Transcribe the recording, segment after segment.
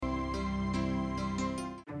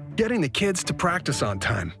Getting the kids to practice on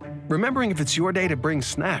time. Remembering if it's your day to bring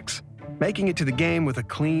snacks. Making it to the game with a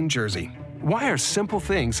clean jersey. Why are simple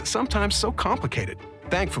things sometimes so complicated?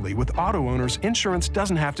 Thankfully, with Auto Owners, insurance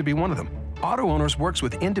doesn't have to be one of them. Auto Owners works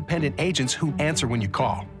with independent agents who answer when you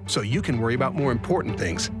call, so you can worry about more important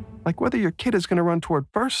things, like whether your kid is going to run toward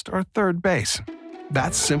first or third base.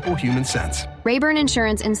 That's simple human sense. Rayburn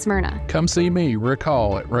Insurance in Smyrna. Come see me, Rick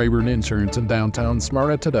Hall, at Rayburn Insurance in downtown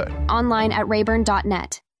Smyrna today. Online at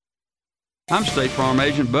rayburn.net. I'm State Farm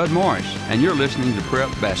Agent Bud Morris, and you're listening to Prep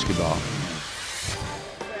Basketball.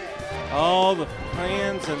 All the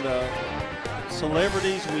fans and the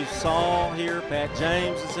celebrities we saw here. Pat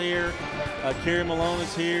James is here. Kerry Malone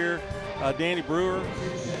is here. Danny Brewer.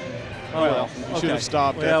 Oh, well, you should have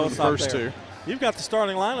stopped after the first two. You've got the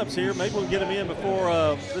starting lineups here. Maybe we'll get them in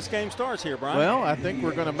before this game starts here, Brian. Well, I think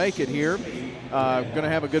we're going to make it here. Going to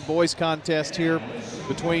have a good boys contest here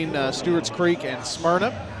between Stewarts Creek and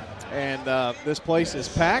Smyrna. And this place is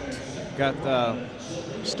packed. Got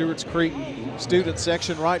Stewarts Creek student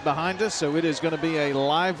section right behind us, so it is going to be a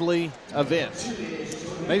lively event.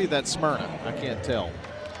 Maybe that's Smyrna. I can't tell.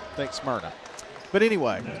 I think Smyrna. But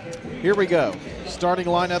anyway, here we go. Starting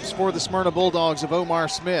lineups for the Smyrna Bulldogs of Omar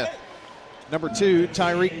Smith. Number 2,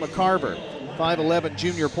 Tyreek McCarver, 5'11"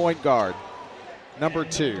 junior point guard. Number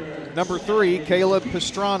 2. Number 3, Caleb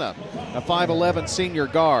Pastrana, a 5'11" senior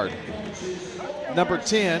guard. Number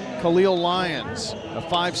 10, Khalil Lyons, a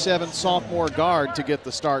 5'7" sophomore guard to get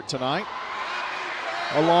the start tonight,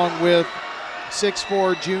 along with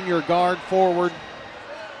 6'4" junior guard forward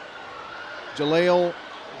Jaleel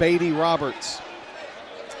Beatty Roberts.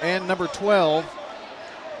 And number 12,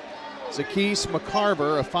 Zaccheaus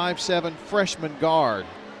McCarver, a 5'7" freshman guard.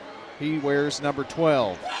 He wears number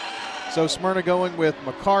 12. So Smyrna going with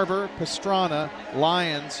McCarver, Pastrana,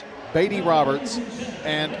 Lyons, Beatty Roberts,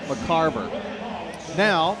 and McCarver.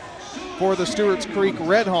 Now, for the Stewarts Creek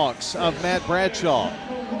Redhawks of Matt Bradshaw.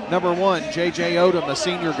 Number 1, J.J. Odom, a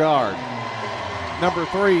senior guard. Number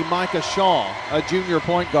 3, Micah Shaw, a junior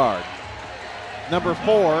point guard. Number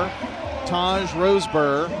 4, Taj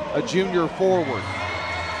Roseburr, a junior forward.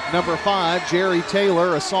 Number 5, Jerry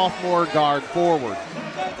Taylor, a sophomore guard forward.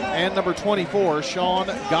 And number 24, Sean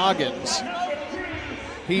Goggins.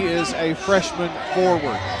 He is a freshman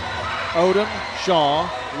forward. Odom, Shaw,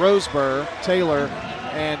 Roseburr, Taylor,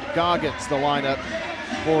 and Goggins, the lineup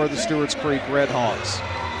for the Stewarts Creek Redhawks.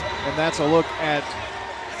 And that's a look at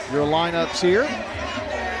your lineups here.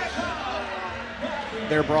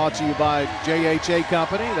 They're brought to you by JHA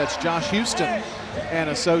Company. That's Josh Houston and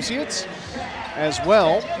Associates, as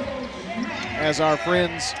well as our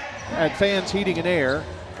friends at Fans Heating and Air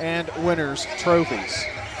and Winners Trophies.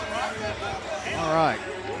 All right.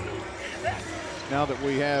 Now that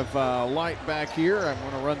we have light back here, I'm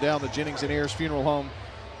going to run down the Jennings and Ayers Funeral Home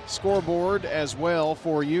scoreboard as well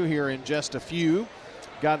for you here in just a few.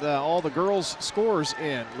 Got all the girls' scores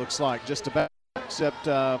in, looks like, just about, except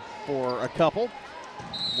for a couple.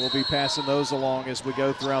 We'll be passing those along as we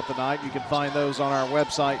go throughout the night. You can find those on our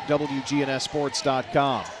website,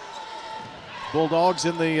 WGNSSports.com. Bulldogs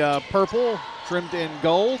in the purple, trimmed in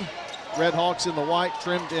gold. Redhawks in the white,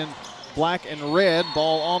 trimmed in black and red.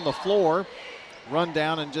 Ball on the floor. Run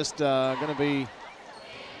down and just going to be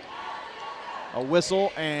a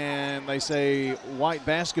whistle, and they say white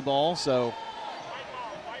basketball, so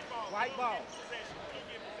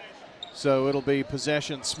it'll be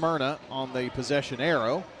possession Smyrna on the possession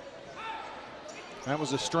arrow. That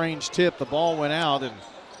was a strange tip. The ball went out, and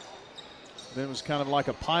then it was kind of like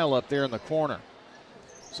a pile up there in the corner.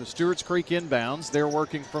 So Stewarts Creek inbounds. They're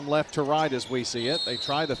working from left to right as we see it. They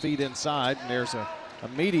try the feed inside, and there's an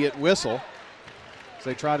immediate whistle as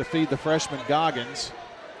they try to feed the freshman Goggins.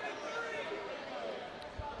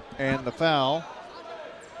 And the foul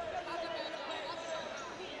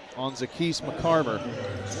on Zaccheaus McCarver.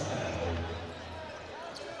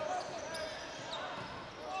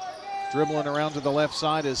 Dribbling around to the left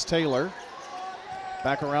side is Taylor.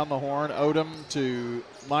 Back around the horn, Odom to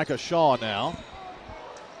Micah Shaw now.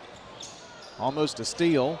 Almost a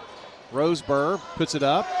steal. Roseburr puts it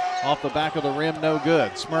up. Off the back of the rim, no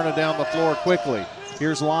good. Smyrna down the floor quickly.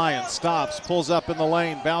 Here's Lyons, stops, pulls up in the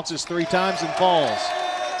lane, bounces 3 times and falls.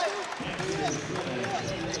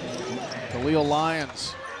 Khalil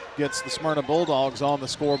Lyons gets the Smyrna Bulldogs on the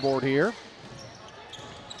scoreboard here.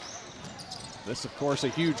 This, of course, a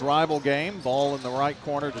huge rival game. Ball in the right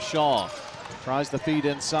corner to Shaw. Tries the feed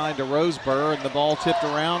inside to Roseburr, and the ball tipped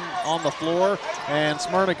around on the floor, and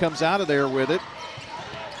Smyrna comes out of there with it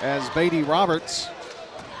as Beatty Roberts,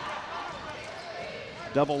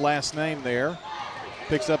 double last name there,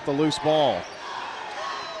 picks up the loose ball.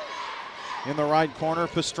 In the right corner,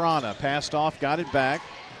 Pastrana passed off, got it back.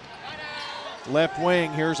 Left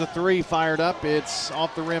wing, here's a three fired up. It's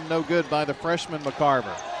off the rim, no good by the freshman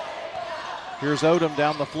McCarver. Here's Odom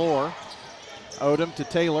down the floor. Odom to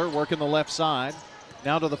Taylor, working the left side.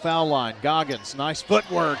 Now to the foul line. Goggins, nice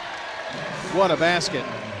footwork. What a basket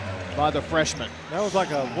by the freshman. That was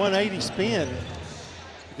like a 180 spin to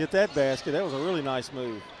get that basket. That was a really nice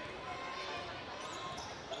move.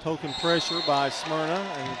 Token pressure by Smyrna,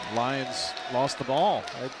 and Lions lost the ball.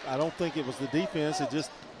 I don't think it was the defense. It just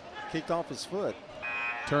kicked off his foot.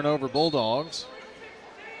 Turnover Bulldogs.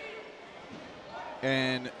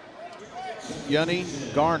 And Yunny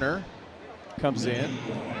Garner comes in.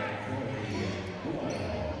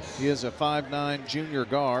 He is a 5'9" junior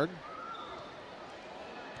guard.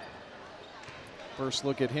 First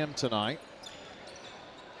look at him tonight.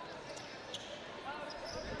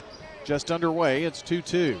 Just underway, it's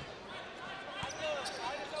 2-2.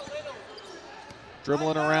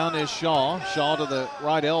 Dribbling around is Shaw. Shaw to the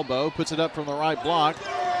right elbow, puts it up from the right block.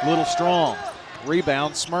 Little strong.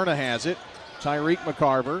 Rebound, Smyrna has it. Tyreek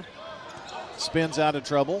McCarver spins out of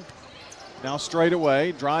trouble. Now straight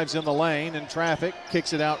away, drives in the lane in traffic,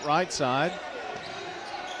 kicks it out right side.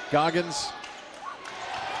 Goggins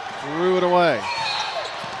threw it away.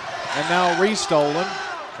 And now restolen,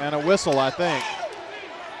 and a whistle, I think.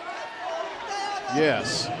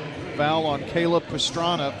 Yes, foul on Caleb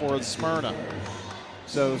Pastrana for Smyrna.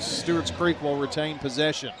 So Stewarts Creek will retain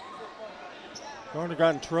possession. Garner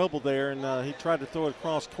got in trouble there, and he tried to throw it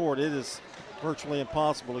across court. It is virtually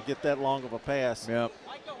impossible to get that long of a pass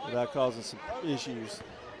without causing some issues.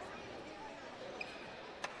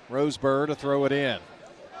 Roseburg to throw it in.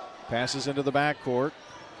 Passes into the backcourt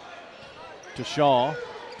to Shaw.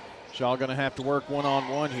 Shaw going to have to work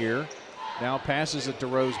one-on-one here. Now passes it to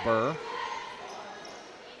Roseburg.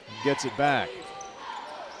 Gets it back.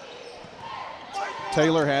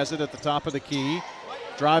 Taylor has it at the top of the key.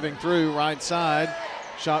 Driving through right side.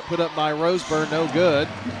 Shot put up by Roseburg, no good.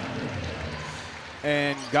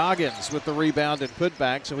 And Goggins with the rebound and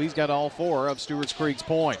putback, so he's got all 4 of Stewarts Creek's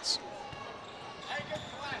points.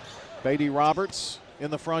 Beatty Roberts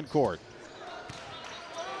in the front court.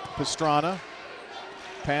 Pastrana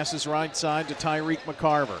passes right side to Tyreek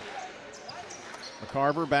McCarver.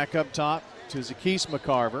 McCarver back up top to Zakis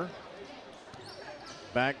McCarver.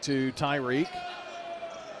 Back to Tyreek.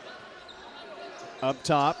 Up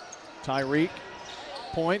top, Tyreek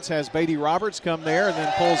points, has Beatty Roberts come there and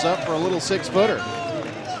then pulls up for a little 6-footer.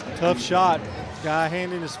 Tough shot. Guy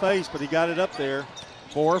hand in his face, but he got it up there.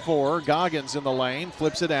 4-4, Goggins in the lane,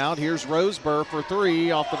 flips it out. Here's Roseburg for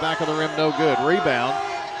 3, off the back of the rim, no good. Rebound,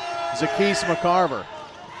 Zakis McCarver.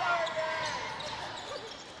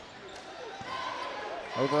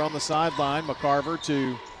 Over on the sideline, McCarver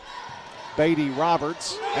to Beatty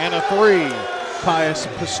Roberts, and a 3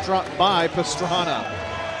 by Pastrana.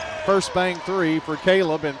 First bang 3 for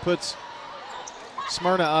Caleb and puts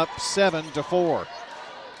Smyrna up 7-4.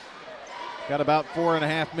 Got about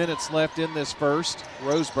 4.5 minutes left in this first.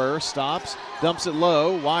 Roseburg stops, dumps it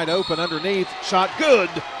low, wide open underneath, shot good,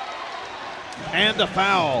 and a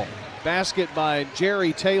foul. Basket by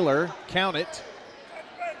Jerry Taylor, count it.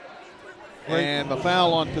 And the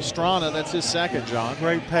foul on Pastrana, that's his second, John.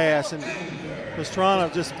 Great pass, and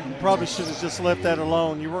Pastrana just probably should have just left that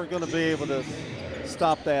alone. You weren't going to be able to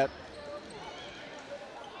stop that.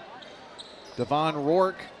 Devon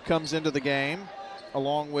Rourke comes into the game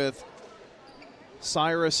along with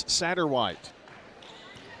Cyrus Satterwhite.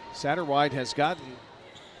 Satterwhite has gotten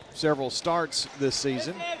several starts this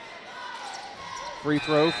season. Free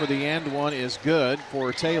throw for the end one is good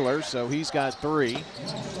for Taylor, so he's got 3.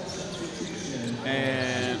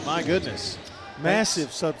 And my goodness.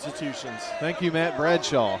 Massive substitutions. Thank you, Matt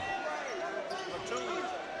Bradshaw.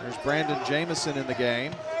 There's Brandon Jamison in the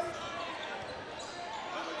game.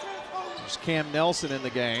 There's Cam Nelson in the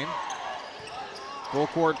game. Full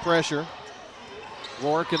court pressure.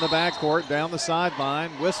 Rourke in the backcourt, down the sideline,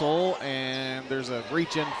 whistle, and there's a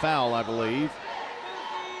reach-in foul, I believe.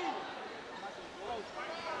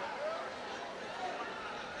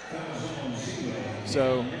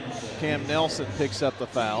 So Cam Nelson picks up the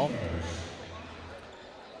foul.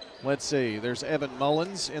 Let's see, there's Evan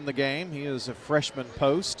Mullins in the game. He is a freshman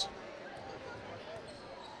post.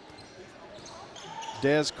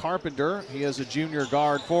 Des Carpenter, he is a junior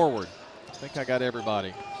guard forward. I think I got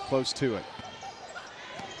everybody close to it.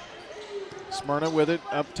 Smyrna with it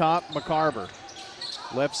up top, McCarver.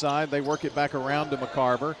 Left side, they work it back around to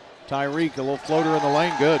McCarver. Tyreek, a little floater in the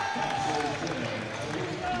lane, good.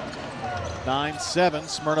 9-7,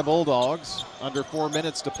 Smyrna Bulldogs. Under 4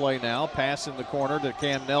 minutes to play now. Pass in the corner to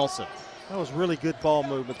Cam Nelson. That was really good ball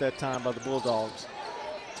movement that time by the Bulldogs.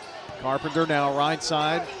 Carpenter now right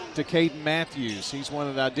side to Caden Matthews. He's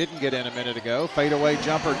one that I didn't get in a minute ago. Fadeaway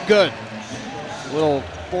jumper, good. Little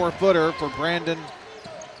 4-footer for Brandon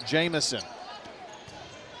Jamison.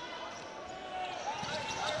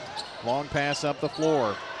 Long pass up the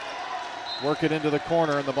floor. Work it into the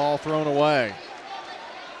corner and the ball thrown away.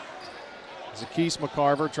 Zackees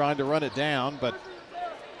McCarver trying to run it down, but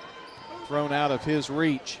thrown out of his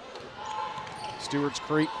reach. Stewarts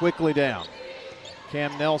Creek quickly down.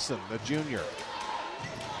 Cam Nelson, the junior.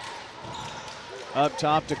 Up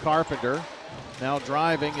top to Carpenter. Now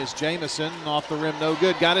driving is Jamison. Off the rim, no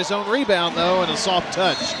good. Got his own rebound, though, and a soft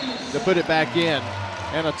touch to put it back in.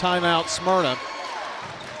 And a timeout, Smyrna,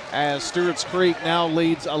 as Stewarts Creek now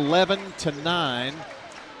leads 11-9.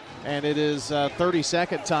 And it is a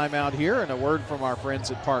 30-second timeout here. And a word from our friends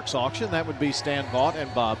at Parks Auction. That would be Stan Vaught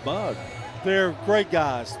and Bob Bugg. They're great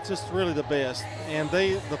guys, just really the best. And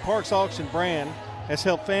the Parks Auction brand has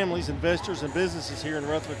helped families, investors, and businesses here in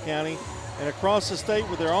Rutherford County and across the state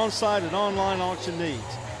with their on-site and online auction needs.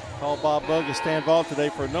 Call Bob Bugg and Stan Vaught today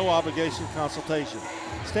for a no-obligation consultation.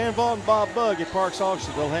 Stan Vaught and Bob Bugg at Parks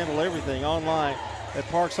Auction. They'll handle everything online at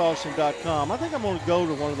parksauction.com. I think I'm going to go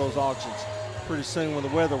to one of those auctions pretty soon when the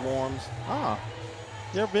weather warms.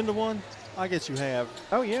 You ever been to one? I guess you have.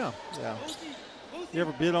 Oh, yeah. Yeah. You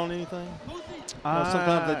ever bid on anything?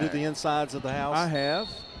 Sometimes they do the insides of the house. I have.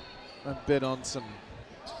 I've bid on some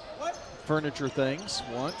furniture things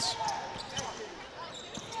once.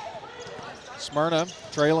 Smyrna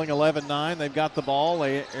trailing 11-9. They've got the ball.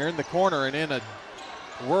 They are in the corner and in a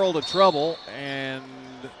world of trouble. And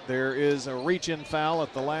there is a reach-in foul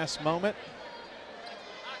at the last moment.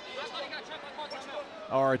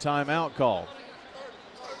 Or a timeout call.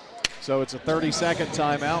 So it's a 30-second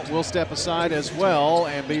timeout. We'll step aside as well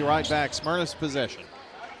and be right back. Smyrna's possession.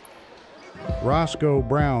 Roscoe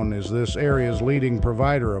Brown is this area's leading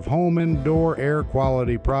provider of home indoor air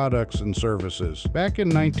quality products and services. Back in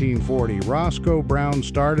 1940, Roscoe Brown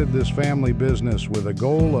started this family business with a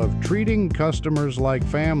goal of treating customers like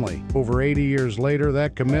family. Over 80 years later,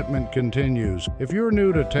 that commitment continues. If you're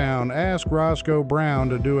new to town, ask Roscoe Brown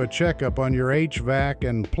to do a checkup on your HVAC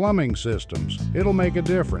and plumbing systems. It'll make a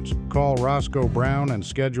difference. Call Roscoe Brown and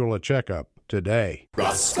schedule a checkup today.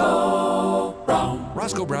 Roscoe Brown.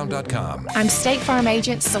 RoscoeBrown.com. I'm State Farm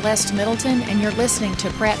Agent Celeste Middleton, and you're listening to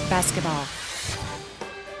Prep Basketball.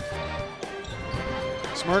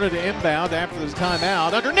 Smyrna to inbound after the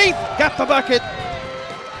timeout. Underneath, got the bucket.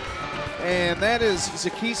 And that is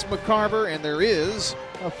Zackees McCarver, and there is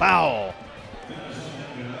a foul.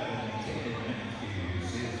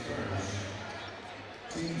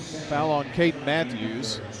 Foul on Caden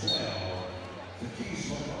Matthews.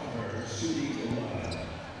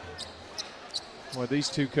 Well, these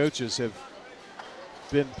two coaches have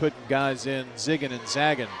been putting guys in zigging and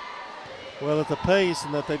zagging. Well, at the pace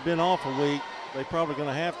and that they've been off a week, they're probably going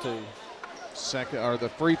to have to.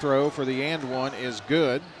 The free throw for the and one is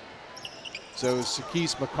good. So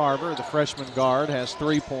Zackees McCarver, the freshman guard, has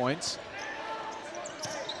 3 points.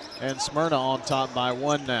 And Smyrna on top by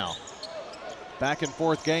 1 now. Back and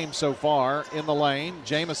forth game so far in the lane.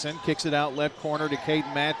 Jamison kicks it out left corner to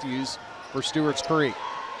Caden Matthews for Stewarts Creek.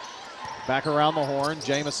 Back around the horn,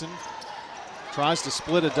 Jamison tries to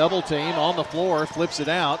split a double team on the floor, flips it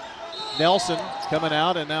out. Nelson coming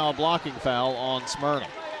out, and now a blocking foul on Smyrna.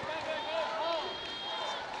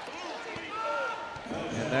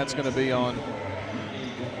 And that's going to be on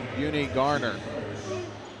Uni Garner.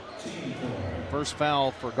 First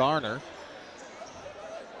foul for Garner.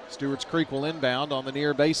 Stewarts Creek will inbound on the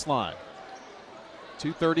near baseline.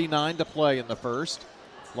 2:39 to play in the first.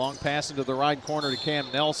 Long pass into the right corner to Cam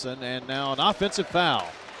Nelson, and now an offensive foul.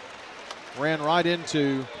 Ran right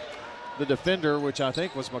into the defender, which I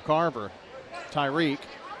think was McCarver, Tyreek,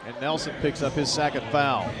 and Nelson picks up his second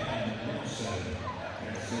foul.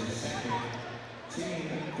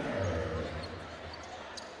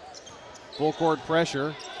 Full court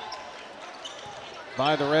pressure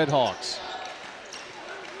by the Red Hawks.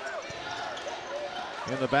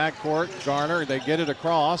 In the backcourt, Garner, they get it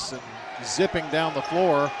across, and zipping down the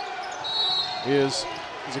floor is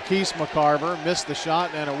Zackees McCarver. Missed the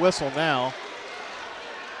shot and a whistle now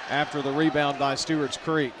after the rebound by Stewarts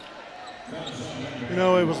Creek. You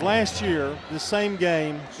know, it was last year, the same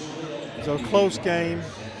game. It was a close game,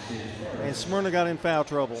 and Smyrna got in foul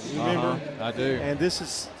trouble. You remember? I do. And this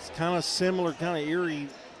is kind of similar, kind of eerie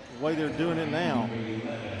way they're doing it now.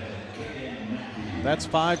 That's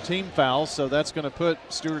 5 team fouls, so that's going to put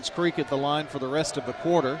Stewarts Creek at the line for the rest of the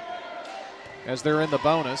quarter as they're in the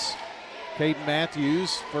bonus. Caden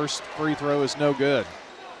Matthews, first free throw is no good.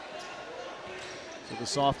 So the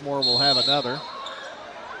sophomore will have another.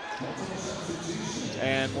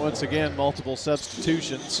 And once again, multiple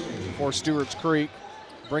substitutions for Stewarts Creek,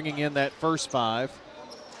 bringing in that first 5.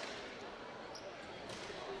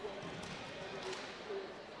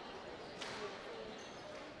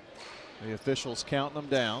 The officials counting them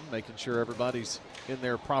down, making sure everybody's in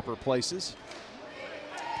their proper places.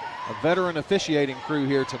 A veteran officiating crew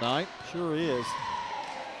here tonight. Sure is.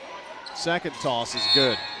 Second toss is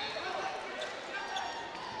good.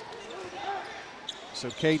 So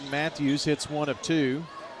Caden Matthews hits 1 of 2.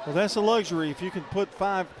 Well, that's a luxury if you can put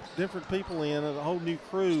 5 different people in, a whole new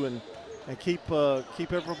crew, and keep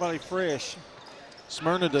everybody fresh.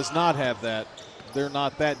 Smyrna does not have that. They're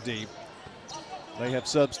not that deep. They have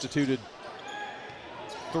substituted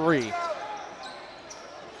 3.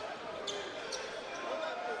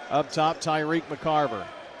 Up top, Tyreek McCarver.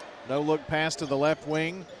 No look pass to the left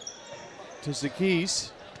wing to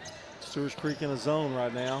Zakis. Stewarts Creek in a zone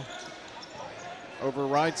right now. Over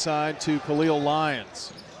right side to Khalil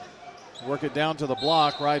Lyons. Work it down to the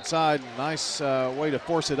block, right side. Nice way to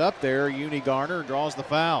force it up there. Uni Garner draws the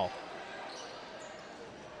foul.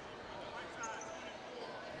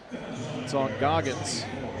 It's on Goggins.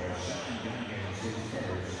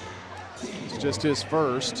 It's just his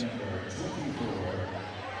first.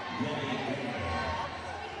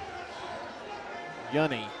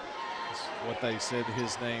 Yunny is what they said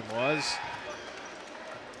his name was.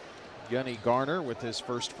 Yunny Garner with his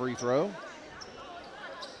first free throw.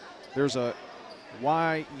 There's a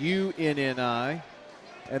Y-U-N-N-I,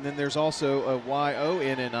 and then there's also a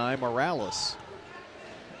Y-O-N-N-I, Morales.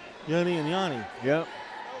 Yunny and Yanni. Yep.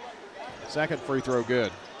 Second free throw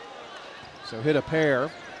good. So hit a pair,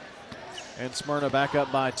 and Smyrna back up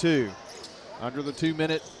by 2. Under the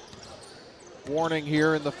 2-minute warning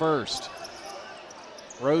here in the first.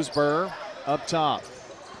 Roseburg up top.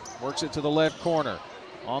 Works it to the left corner.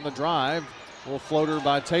 On the drive, little floater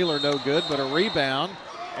by Taylor, no good, but a rebound.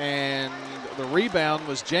 And the rebound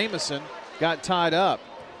was Jamison, got tied up.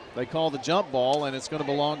 They call the jump ball, and it's going to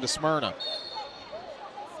belong to Smyrna.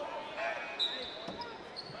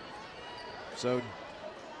 So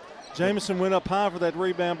Jamison went up high for that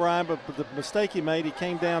rebound, Brian, but the mistake he made, he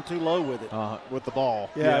came down too low with it. With the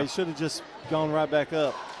ball. Yeah, he should have just gone right back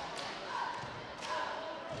up.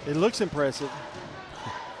 It looks impressive.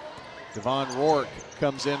 Devon Rourke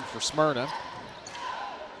comes in for Smyrna.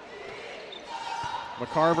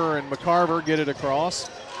 McCarver get it across.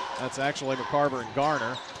 That's actually McCarver and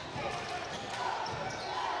Garner.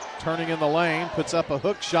 Turning in the lane, puts up a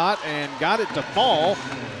hook shot and got it to fall.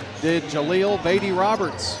 Did Jaleel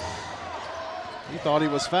Beatty-Roberts. He thought he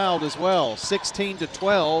was fouled as well.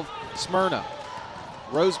 16-12, Smyrna.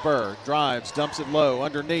 Roseburg drives, dumps it low,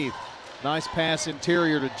 underneath. Nice pass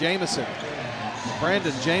interior to Jamison.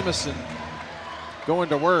 Brandon Jamison going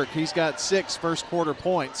to work. He's got 6 first quarter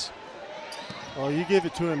points. Well, you give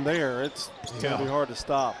it to him there, it's going to be hard to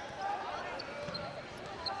stop.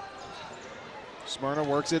 Smyrna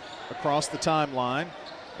works it across the timeline.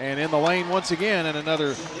 And in the lane once again, and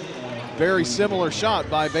another very similar shot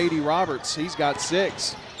by Beatty-Roberts. He's got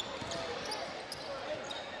 6.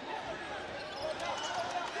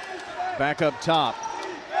 Back up top.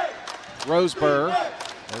 Roseburg.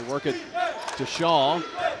 They work it to Shaw.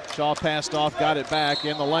 Shaw passed off, got it back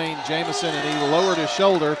in the lane. Jamison, and he lowered his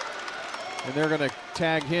shoulder, and they're going to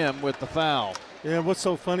tag him with the foul. Yeah, what's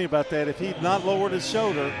so funny about that, if he'd not lowered his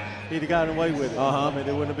shoulder, he'd have gotten away with it. I mean,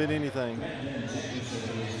 it wouldn't have been anything.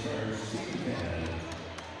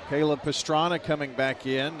 Caleb Pastrana coming back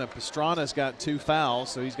in. Now, Pastrana's got 2 fouls,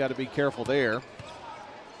 so he's got to be careful there.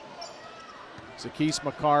 Zakis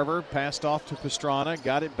McCarver passed off to Pastrana,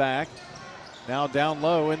 got it back. Now down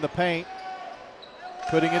low in the paint.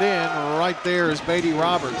 Putting it in, right there is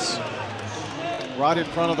Beatty-Roberts. Right in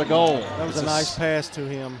front of the goal. That was a nice pass to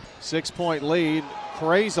him. 6-point lead,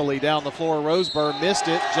 crazily down the floor. Roseburg missed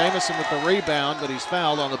it. Jamison with the rebound, but he's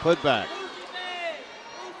fouled on the putback.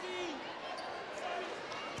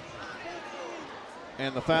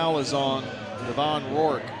 And the foul is on Devon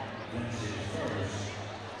Rourke.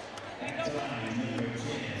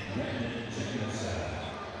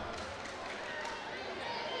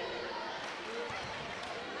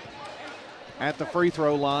 At the free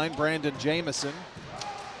throw line, Brandon Jamison.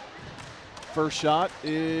 First shot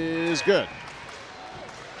is good.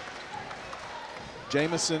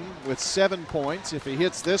 Jamison with 7 points. If he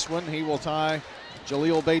hits this one, he will tie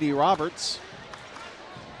Jaleel Beatty-Roberts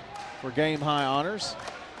for game high honors.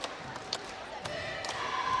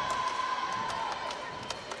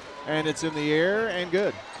 And it's in the air and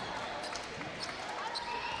good.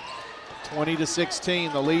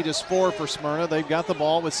 20-16, the lead is 4 for Smyrna. They've got the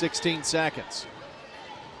ball with 16 seconds.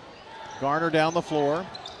 Garner down the floor.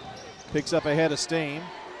 Picks up a head of steam.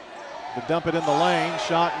 To dump it in the lane.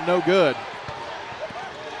 Shot no good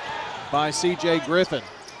by C.J. Griffin.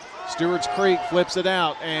 Stewarts Creek flips it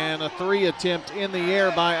out, and a 3 attempt in the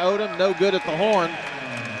air by Odom. No good at the horn.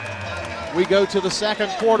 We go to the second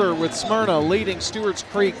quarter with Smyrna leading Stewarts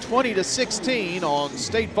Creek 20-16 on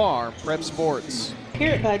State Farm Prep Sports.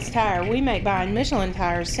 Here at Bud's Tire, we make buying Michelin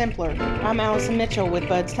tires simpler. I'm Allison Mitchell with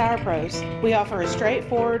Bud's Tire Pros. We offer a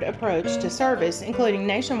straightforward approach to service, including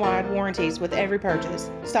nationwide warranties with every purchase.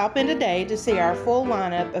 Stop in today to see our full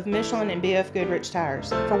lineup of Michelin and BF Goodrich tires.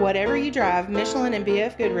 For whatever you drive, Michelin and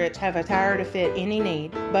BF Goodrich have a tire to fit any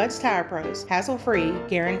need. Bud's Tire Pros, hassle-free,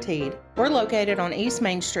 guaranteed. We're located on East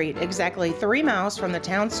Main Street, exactly 3 miles from the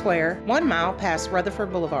town square, 1 mile past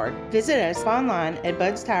Rutherford Boulevard. Visit us online at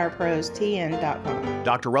budstirepros.tn.com.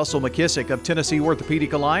 Dr. Russell McKissick of Tennessee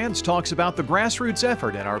Orthopedic Alliance talks about the grassroots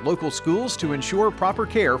effort in our local schools to ensure proper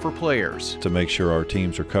care for players. To make sure our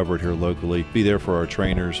teams are covered here locally, be there for our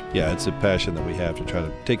trainers. Yeah, it's a passion that we have to try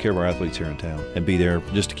to take care of our athletes here in town and be there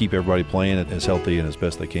just to keep everybody playing as healthy and as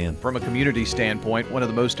best they can. From a community standpoint, one of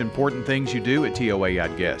the most important things you do at TOA,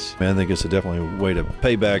 I'd guess. I think it's definitely a way to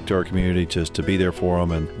pay back to our community, just to be there for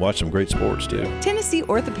them and watch some great sports too. Tennessee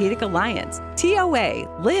Orthopedic Alliance, TOA,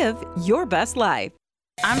 live your best life.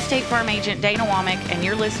 I'm State Farm Agent Dana Womack, and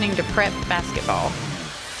you're listening to Prep Basketball.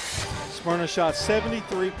 Smyrna shot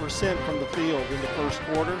 73% from the field in the first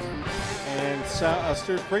quarter, and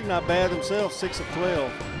Stewarts Creek not bad themselves, 6 of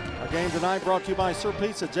 12. Our game tonight brought to you by Sir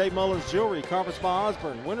Pizza, J. Mullins Jewelry, Carpets by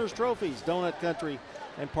Osborne, Winners Trophies, Donut Country,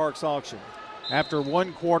 and Parks Auction. After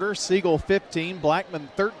one quarter, Siegel 15, Blackman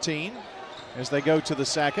 13 as they go to the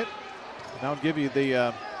second. And I'll give you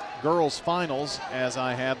the girls' finals as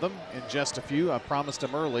I have them in just a few. I promised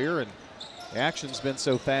them earlier, and the action's been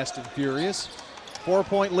so fast and furious.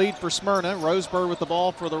 4-point lead for Smyrna. Roseburg with the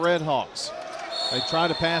ball for the Red Hawks. They try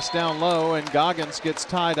to pass down low, and Goggins gets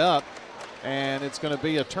tied up, and it's going to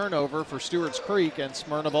be a turnover for Stewarts Creek and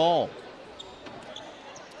Smyrna ball.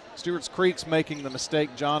 Stewarts Creek's making the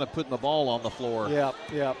mistake, John, of putting the ball on the floor. Yep.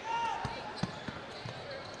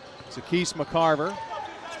 Zakis McCarver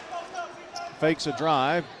fakes a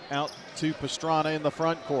drive out to Pastrana in the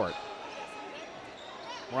front court.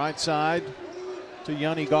 Right side to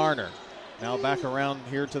Yanni Garner. Now back around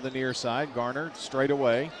here to the near side. Garner straight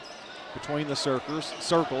away between the circles.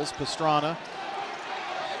 Pastrana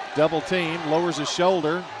double team, lowers his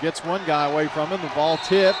shoulder, gets one guy away from him. The ball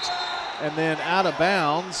tipped. And then out of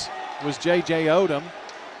bounds was J.J. Odom.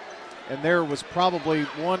 And there was probably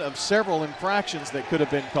one of several infractions that could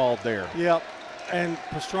have been called there. Yep, and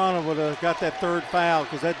Pastrana would have got that third foul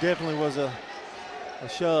because that definitely was a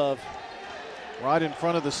shove. Right in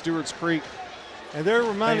front of the Stewarts Creek. And they're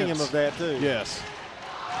reminding him of that too. Yes.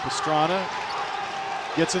 Pastrana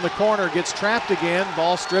gets in the corner, gets trapped again,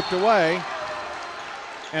 ball stripped away,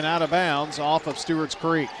 and out of bounds off of Stewarts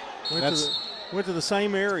Creek. Went to the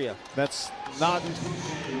same area. That's not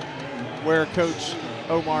where Coach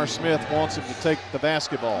Omar Smith wants him to take the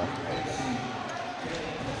basketball.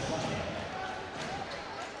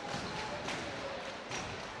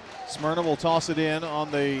 Smyrna will toss it in on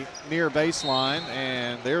the near baseline,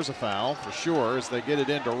 and there's a foul for sure as they get it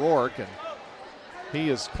into Rourke, and he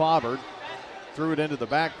is clobbered. Threw it into the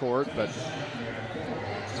backcourt, but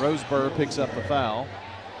Roseburg picks up the foul.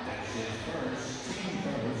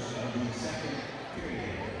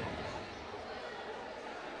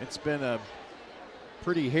 It's been a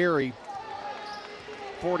pretty hairy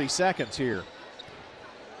 40 seconds here.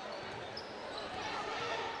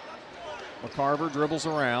 McCarver dribbles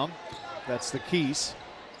around. That's the Keese.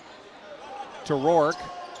 To Rourke.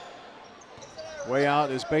 Way out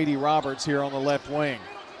is Beatty Roberts here on the left wing.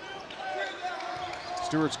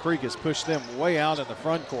 Stewarts Creek has pushed them way out in the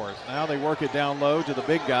front court. Now they work it down low to the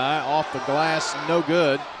big guy. Off the glass, no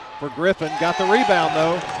good for Griffin. Got the rebound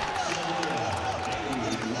though.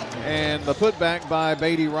 And the putback by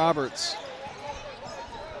Beatty Roberts.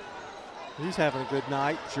 He's having a good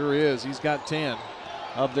night. Sure is. He's got 10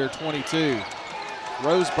 of their 22.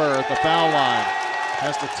 Roseburg at the foul line.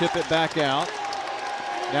 Has to tip it back out.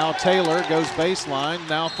 Now Taylor goes baseline.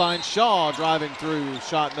 Now finds Shaw driving through.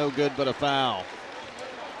 Shot no good, but a foul.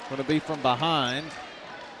 Going to be from behind.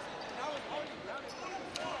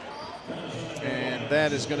 And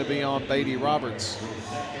that is going to be on Beatty Roberts.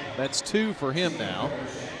 That's 2 for him now.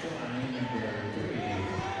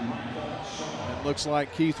 It looks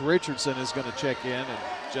like Keith Richardson is going to check in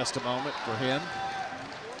just a moment for him.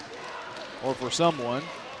 Or for someone.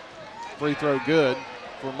 Free throw good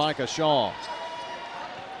for Micah Shaw.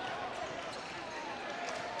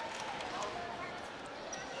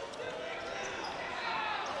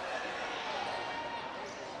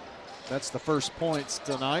 That's the first points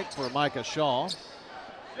tonight for Micah Shaw.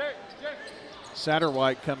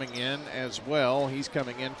 Satterwhite coming in as well. He's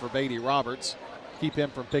coming in for Beatty Roberts. Keep him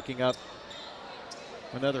from picking up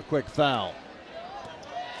another quick foul.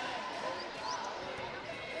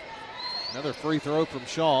 Another free throw from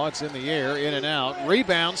Shaw. It's in the air, in and out.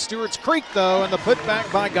 Rebound, Stewarts Creek, though, and the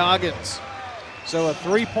putback by Goggins. So a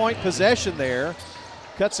 3-point possession there.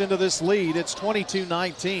 Cuts into this lead. It's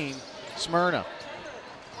 22-19, Smyrna.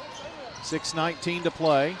 6:19 to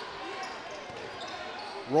play.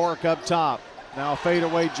 Rourke up top. Now a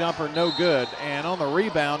fadeaway jumper, no good. And on the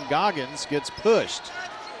rebound, Goggins gets pushed.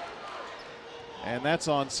 And that's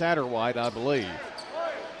on Satterwhite, I believe.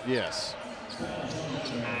 Yes.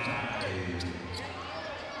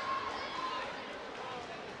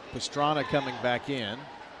 Pastrana coming back in.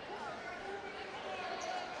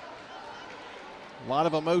 A lot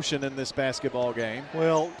of emotion in this basketball game.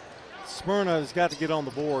 Well, Smyrna has got to get on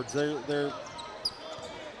the boards. They're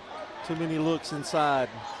too many looks inside.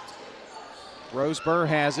 Roseburg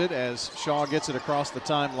has it as Shaw gets it across the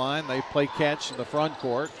timeline. They play catch in the front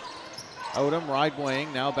court. Odom, right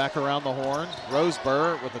wing, now back around the horn.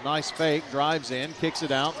 Roseburg with a nice fake, drives in, kicks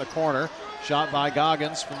it out in the corner. Shot by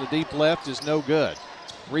Goggins from the deep left is no good.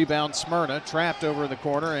 Rebound Smyrna, trapped over in the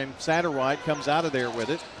corner, and Satterwhite comes out of there with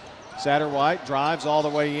it. Satterwhite drives all the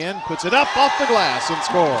way in, puts it up off the glass and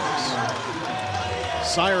scores.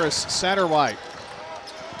 Cyrus Satterwhite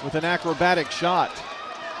with an acrobatic shot.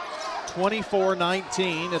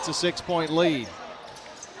 24-19, it's a 6-point lead.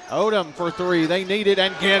 Odom for three, they need it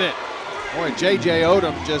and get it. Boy, J.J.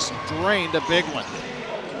 Odom just drained a big one.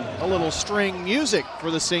 A little string music for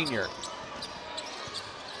the senior.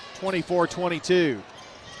 24-22.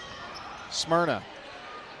 Smyrna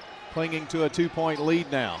clinging to a 2-point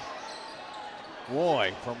lead now.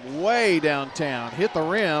 Boy, from way downtown, hit the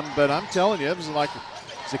rim, but I'm telling you, it was like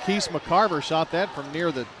Zackees McCarver shot that from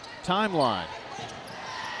near the timeline.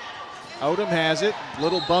 Odom has it,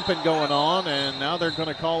 little bumping going on, and now they're going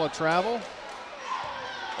to call a travel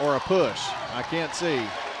or a push. I can't see.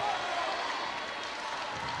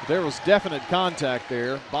 There was definite contact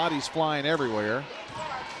there, bodies flying everywhere.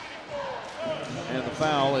 And the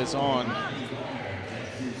foul is on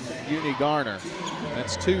Uni Garner.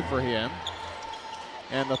 That's 2 for him.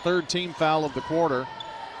 And the third team foul of the quarter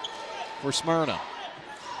for Smyrna.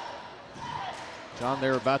 John,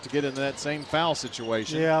 they're about to get into that same foul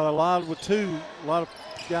situation. Yeah, a lot of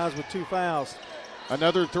guys with 2 fouls.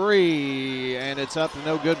 Another three, and it's up and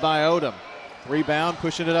no good by Odom. Rebound,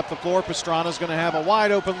 pushing it up the floor. Pastrana's going to have a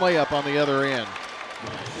wide open layup on the other end.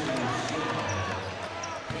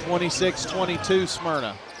 26-22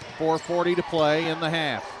 Smyrna. 4:40 to play in the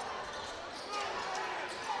half.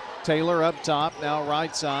 Taylor up top, now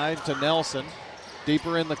right side to Nelson.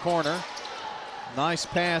 Deeper in the corner. Nice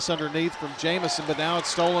pass underneath from Jamison, but now it's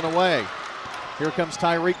stolen away. Here comes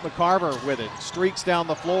Tyreek McCarver with it. Streaks down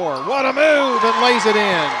the floor. What a move, and lays it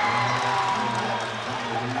in.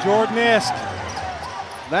 Jordan-esque.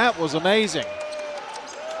 That was amazing.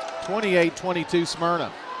 28-22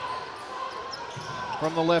 Smyrna.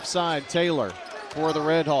 From the left side, Taylor for the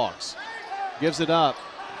Redhawks. Gives it up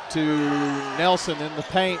to Nelson in the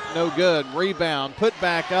paint, no good. Rebound, put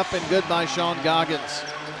back up and good by Sean Goggins.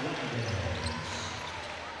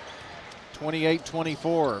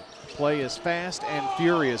 28-24. Play is fast and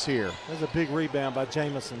furious here. There's a big rebound by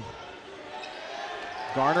Jamison.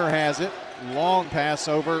 Garner has it. Long pass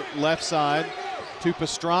over left side to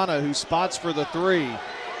Pastrana, who spots for the three.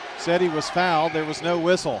 Said he was fouled. There was no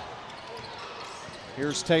whistle.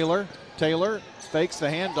 Here's Taylor. Taylor fakes the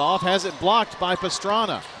handoff, has it blocked by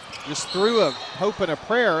Pastrana. Just threw a hope and a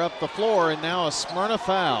prayer up the floor, and now a Smyrna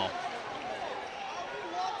foul.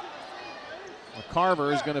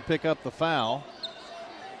 McCarver is going to pick up the foul.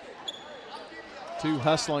 2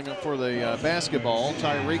 hustling for the basketball.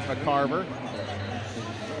 Tyreek McCarver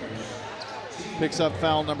picks up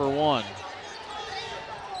foul number 1.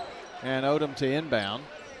 And Odom to inbound.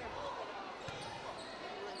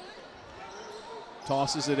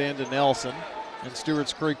 Tosses it into Nelson. And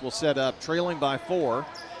Stewarts Creek will set up, trailing by 4.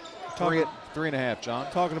 3.5,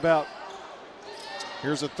 John. Talking about.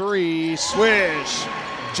 Here's a 3. Swish.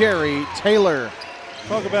 Jerry Taylor.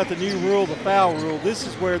 Talk about the new rule, the foul rule. This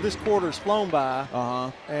is where this quarter's flown by.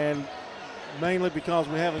 And mainly because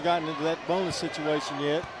we haven't gotten into that bonus situation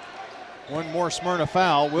yet. One more Smyrna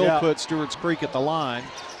foul will put Stewarts Creek at the line.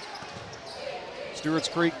 Stewarts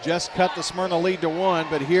Creek just cut the Smyrna lead to 1,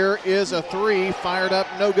 but here is a 3 fired up,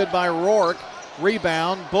 no good by Rourke.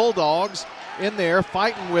 Rebound, Bulldogs in there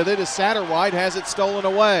fighting with it as Satterwhite has it stolen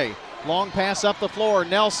away. Long pass up the floor,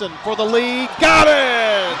 Nelson for the lead, got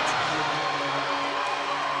it!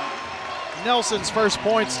 Nelson's first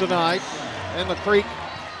points tonight, and the Creek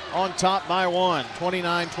on top by 1,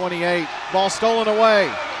 29-28. Ball stolen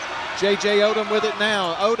away. J.J. Odom with it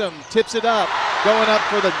now. Odom tips it up. Going up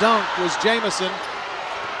for the dunk was Jamison.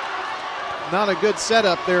 Not a good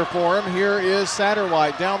setup there for him. Here is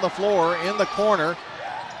Satterwhite down the floor in the corner.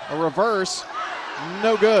 A reverse,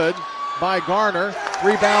 no good by Garner.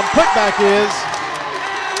 Rebound, putback is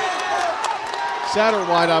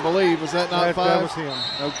Satterwhite, I believe. Was that not 5? That was him.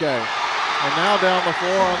 Okay. And now down the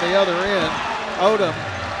floor on the other end, Odom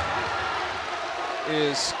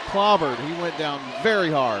is clobbered. He went down very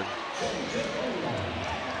hard.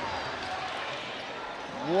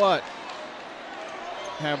 What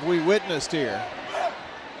have we witnessed here?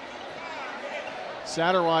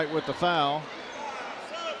 Satterwhite with the foul.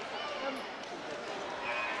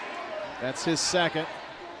 That's his second.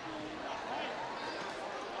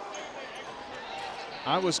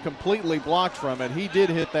 I was completely blocked from it. He did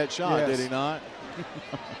hit that shot, yes. Did he not?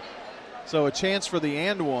 So a chance for the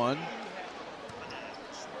and one.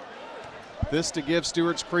 This to give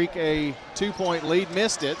Stewarts Creek a 2-point lead.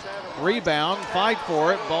 Missed it. Rebound, fight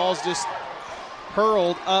for it. Ball's just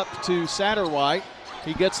hurled up to Satterwhite.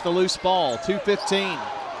 He gets the loose ball. 2:15.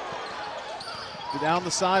 Down the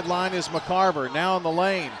sideline is McCarver. Now in the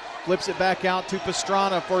lane. Flips it back out to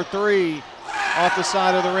Pastrana for 3. Off the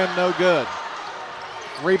side of the rim, no good.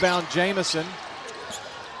 Rebound Jamison.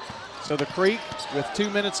 So the Creek, with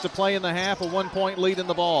 2 minutes to play in the half, a 1-point lead in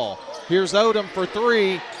the ball. Here's Odom for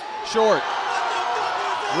 3. Short.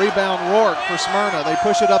 Rebound Rourke for Smyrna. They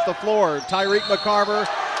push it up the floor. Tyreek McCarver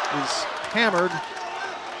is hammered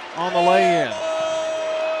on the lay-in.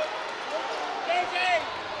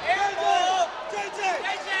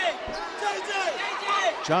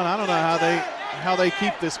 John, I don't know how they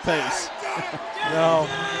keep this pace. No.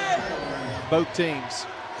 Both teams.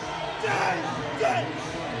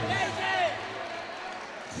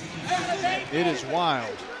 It is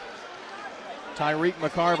wild. Tyreek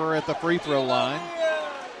McCarver at the free throw line.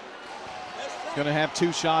 Going to have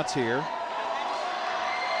 2 shots here.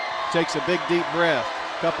 Takes a big deep breath.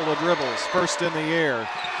 Couple of dribbles. First in the air.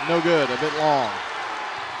 No good. A bit long.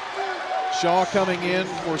 Shaw coming in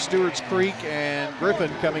for Stewarts Creek and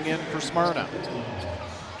Griffin coming in for Smyrna.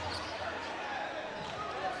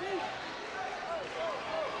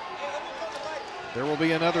 There will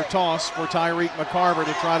be another toss for Tyreek McCarver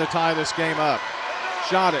to try to tie this game up.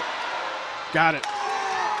 Shot it. Got it.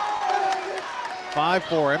 5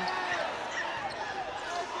 for him.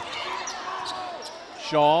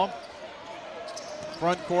 Shaw.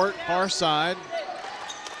 Front court, far side.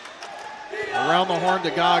 Around the horn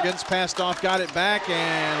to Goggins. Passed off, got it back,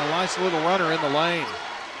 and a nice little runner in the lane.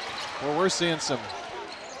 Well, we're seeing some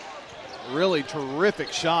really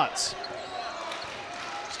terrific shots.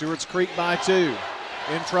 Stewarts Creek by 2.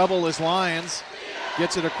 In trouble is Lyons.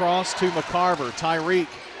 Gets it across to McCarver. Tyreek.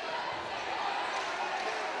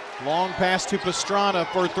 Long pass to Pastrana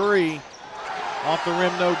for 3. Off the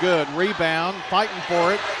rim, no good. Rebound, fighting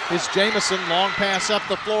for it is Jamison. Long pass up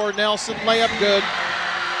the floor. Nelson, layup good.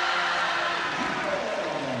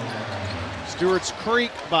 Stewarts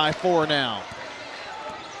Creek by 4 now.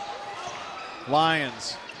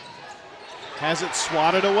 Lyons has it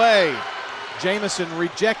swatted away. Jamison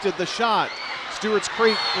rejected the shot. Stewarts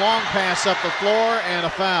Creek, long pass up the floor and a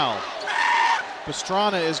foul.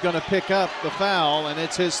 Pastrana is going to pick up the foul, and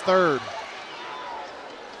it's his 3rd.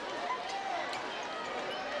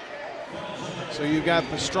 So you've got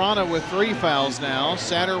Pastrana with 3 fouls now.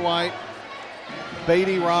 Satterwhite,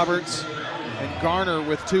 Beatty, Roberts, and Garner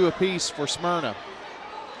with 2 apiece for Smyrna.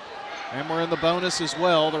 And we're in the bonus as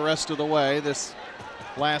well the rest of the way this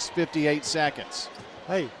last 58 seconds.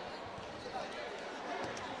 Hey.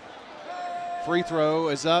 Free throw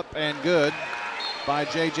is up and good by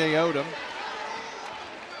J.J. Odom.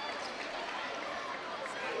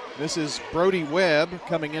 This is Brody Webb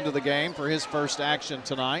coming into the game for his first action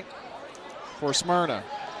tonight for Smyrna.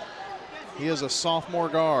 He is a sophomore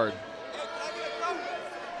guard.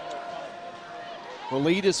 The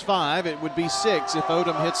lead is 5. It would be 6 if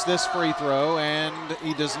Odom hits this free throw, and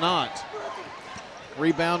he does not.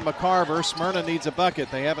 Rebound McCarver. Smyrna needs a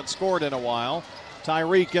bucket. They haven't scored in a while.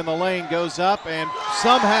 Tyreek in the lane goes up, and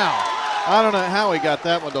somehow, I don't know how he got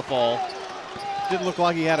that one to fall. Didn't look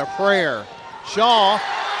like he had a prayer. Shaw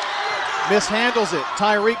mishandles it.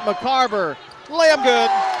 Tyreek McCarver, layup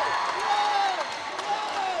good.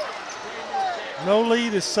 No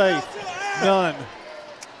lead is safe. None.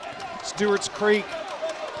 Stewarts Creek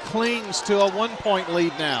clings to a 1-point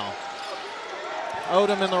lead now.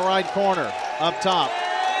 Odom in the right corner, up top.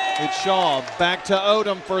 It's Shaw, back to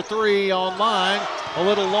Odom for 3 on line. A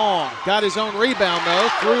little long. Got his own rebound, though.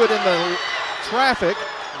 Threw it in the traffic.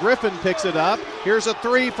 Griffin picks it up. Here's a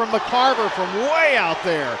three from McCarver from way out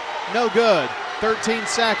there. No good. 13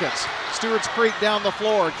 seconds. Stewarts Creek down the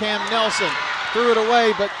floor. Cam Nelson threw it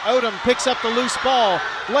away, but Odom picks up the loose ball.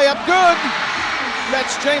 Layup good.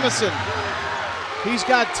 That's Jamison. He's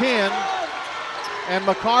got 10. And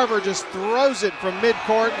McCarver just throws it from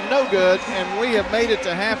midcourt. No good. And we have made it to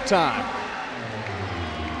halftime.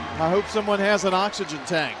 I hope someone has an oxygen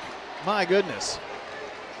tank. My goodness.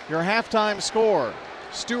 Your halftime score.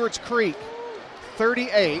 Stewarts Creek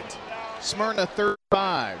 38, Smyrna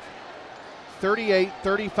 35.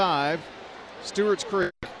 38-35, Stewarts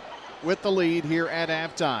Creek with the lead here at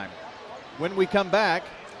halftime. When we come back,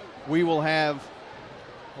 we will have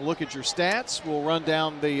a look at your stats. We'll run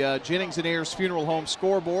down the Jennings and Ayers Funeral Home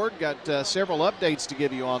scoreboard. Got several updates to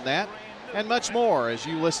give you on that and much more as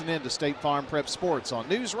you listen in to State Farm Prep Sports on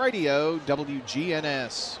News Radio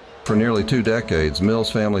WGNS. For nearly 2 decades,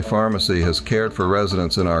 Mills Family Pharmacy has cared for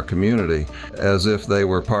residents in our community as if they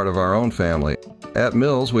were part of our own family. At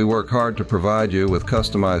Mills, we work hard to provide you with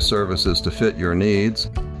customized services to fit your needs.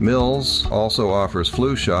 Mills also offers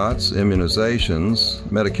flu shots, immunizations,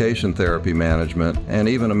 medication therapy management, and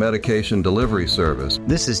even a medication delivery service.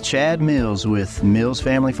 This is Chad Mills with Mills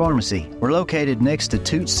Family Pharmacy. We're located next to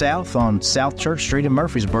Toots South on South Church Street in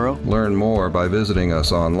Murfreesboro. Learn more by visiting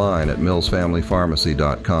us online at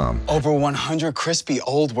millsfamilypharmacy.com. Over 100 crispy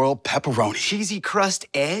Old World pepperoni. Cheesy crust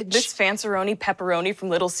edge. This Fanceroni pepperoni from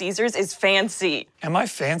Little Caesars is fancy. Am I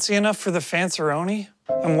fancy enough for the Fanceroni?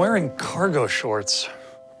 I'm wearing cargo shorts.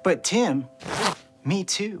 But Tim, me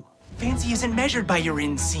too. Fancy isn't measured by your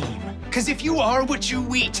inseam. Because if you are what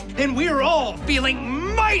you eat, then we're all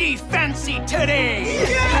feeling mighty fancy today.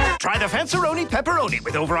 Yeah! Try the Fanceroni pepperoni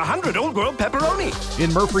with over 100 Old World pepperoni.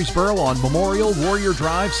 In Murfreesboro on Memorial Warrior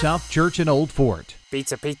Drive, South Church and Old Fort.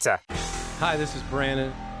 Pizza, pizza. Hi, this is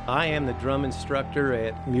Brandon. I am the drum instructor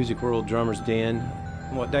at Music World Drummers Den.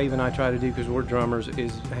 What Dave and I try to do, because we're drummers,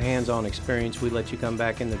 is hands-on experience. We let you come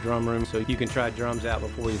back in the drum room so you can try drums out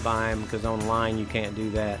before you buy them, because online you can't do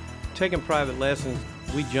that. Taking private lessons,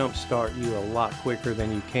 we jumpstart you a lot quicker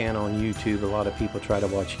than you can on YouTube. A lot of people try to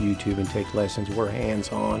watch YouTube and take lessons. We're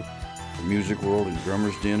hands-on. The Music World and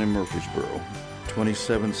Drummers Den in Murfreesboro,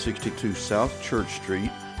 2762 South Church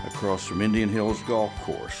Street, across from Indian Hills Golf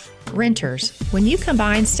Course. Renters. When you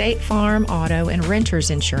combine State Farm, auto, and renters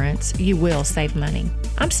insurance, you will save money.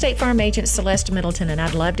 I'm State Farm Agent Celeste Middleton, and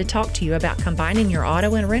I'd love to talk to you about combining your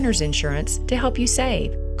auto and renters insurance to help you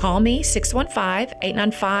save. Call me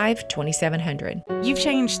 615-895-2700. You've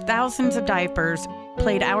changed thousands of diapers,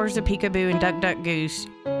 played hours of peekaboo and duck, duck, goose.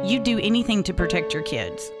 You'd do anything to protect your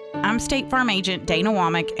kids. I'm State Farm Agent Dana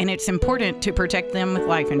Womack, and it's important to protect them with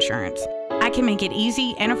life insurance. I can make it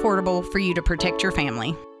easy and affordable for you to protect your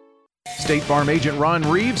family. State Farm Agent Ron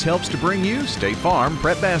Reeves helps to bring you State Farm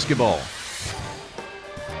Prep Basketball.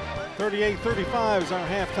 38-35 is our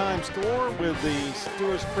halftime score with the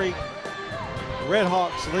Stewarts Creek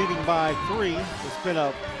Redhawks leading by 3. It's been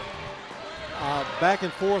a back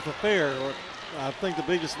and forth affair. I think the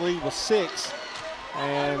biggest lead was 6,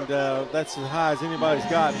 and that's as high as anybody's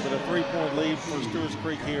gotten, but a 3-point lead for Stewarts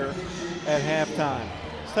Creek here at halftime.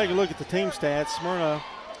 Let's take a look at the team stats. Smyrna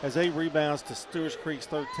has 8 rebounds to Stewarts Creek's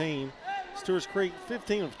 13. Stewarts Creek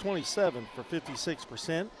 15 of 27 for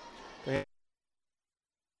 56%. They have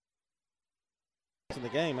in the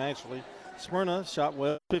game, actually. Smyrna shot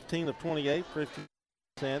well, 15 of 28 for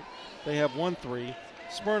 50%. They have 1 3.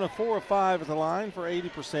 Smyrna 4 of 5 at the line for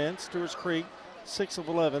 80%. Stewarts Creek 6 of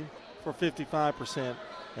 11 for 55%.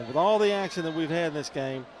 And with all the action that we've had in this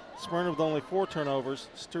game, Smyrna with only 4 turnovers.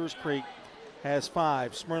 Stewarts Creek has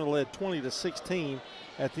 5. Smyrna led 20-16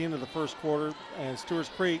 at the end of the first quarter, and Stewarts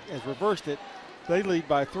Creek has reversed it. They lead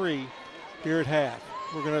by 3 here at half.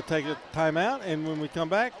 We're going to take a timeout, and when we come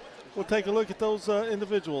back, we'll take a look at those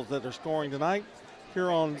individuals that are scoring tonight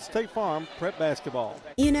here on State Farm Prep Basketball.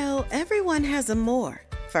 You know, everyone has a more.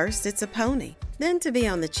 First, it's a pony, then to be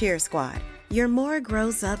on the cheer squad. Your more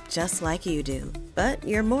grows up just like you do, but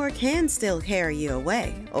your more can still carry you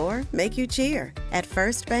away or make you cheer. At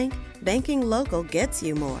First Bank, banking local gets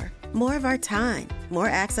you more. More of our time, more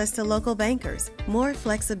access to local bankers, more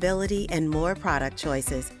flexibility, and more product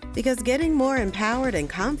choices. Because getting more empowered and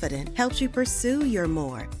confident helps you pursue your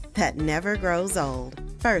more that never grows old.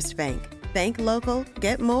 First Bank. Bank local,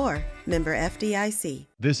 get more. Member FDIC.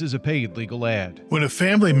 This is a paid legal ad. When a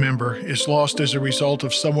family member is lost as a result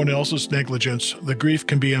of someone else's negligence, the grief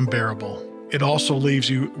can be unbearable. It also leaves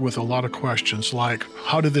you with a lot of questions like,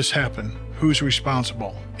 how did this happen? Who's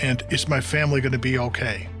responsible? And is my family going to be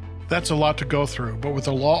okay? That's a lot to go through, but with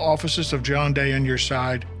the law offices of John Day on your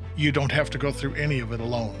side, you don't have to go through any of it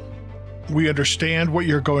alone. We understand what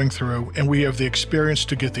you're going through, and we have the experience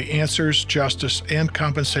to get the answers, justice, and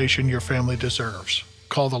compensation your family deserves.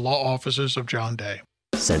 Call the law offices of John Day.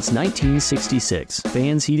 Since 1966,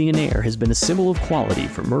 Vans Heating and Air has been a symbol of quality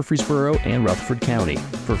for Murfreesboro and Rutherford County.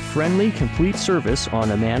 For friendly, complete service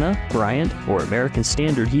on Amana, Bryant, or American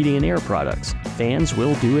Standard Heating and Air products, Vans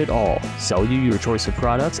will do it all. Sell you your choice of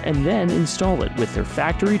products and then install it with their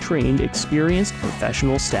factory-trained, experienced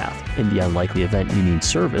professional staff. In the unlikely event you need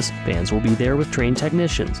service, Vans will be there with trained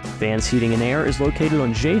technicians. Vans Heating and Air is located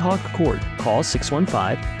on Jayhawk Court. Call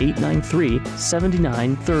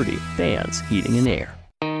 615-893-7930. Vans Heating and Air.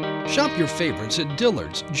 Shop your favorites at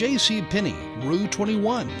Dillard's, J.C. Penney, Rue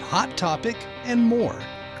 21, Hot Topic, and more.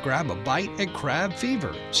 Grab a bite at Crab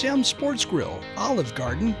Fever, Sam's Sports Grill, Olive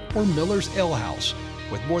Garden, or Miller's Ale House.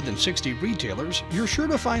 With more than 60 retailers, you're sure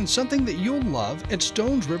to find something that you'll love at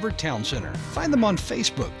Stones River Town Center. Find them on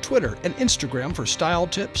Facebook, Twitter, and Instagram for style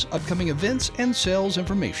tips, upcoming events, and sales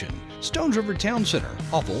information. Stones River Town Center,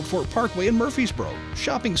 off Old Fort Parkway in Murfreesboro.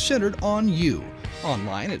 Shopping centered on you.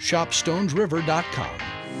 Online at shopstonesriver.com.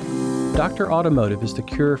 Dr. Automotive is the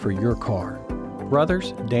cure for your car.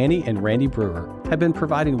 Brothers Danny and Randy Brewer have been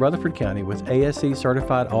providing Rutherford County with ASE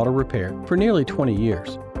certified auto repair for nearly 20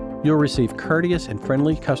 years. You'll receive courteous and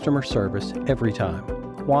friendly customer service every time.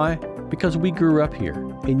 Why? Because we grew up here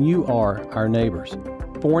and you are our neighbors.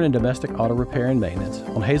 Foreign and domestic auto repair and maintenance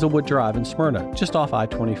on Hazelwood Drive in Smyrna, just off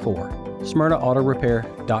I-24.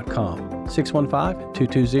 SmyrnaAutorepair.com,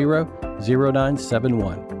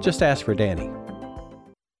 615-220-0971. Just ask for Danny.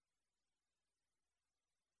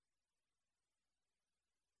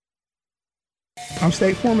 I'm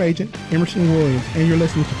State Farm Agent Emerson Williams, and you're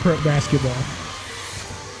listening to Prep Basketball.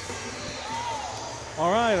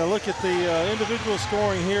 All right, a look at the individual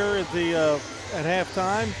scoring here at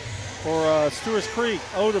halftime for Stewarts Creek.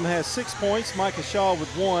 Odom has 6 points, Micah Shaw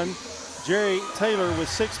with 1, Jerry Taylor with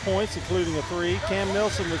 6 points, including a 3, Cam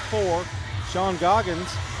Nelson with 4, Sean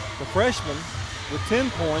Goggins, the freshman, with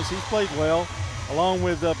 10 points. He's played well, along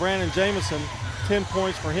with Brandon Jamison, 10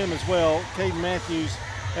 points for him as well. Caden Matthews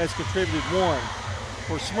has contributed 1.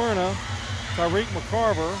 For Smyrna, Tyreek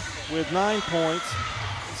McCarver with 9 points,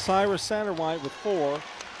 Cyrus Satterwhite with 4,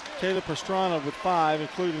 Caleb Pastrana with 5,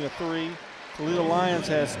 including a 3. Toledo Lions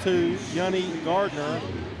has 2, Yunny Gardner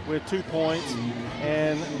with 2 points,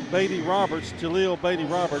 and Jaleel Beatty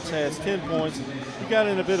Roberts has 10 points. He got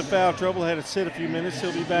in a bit of foul trouble, had to sit a few minutes.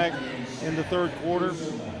 He'll be back in the third quarter.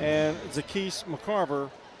 And Zackees McCarver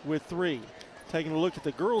with 3. Taking a look at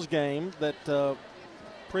the girls' game that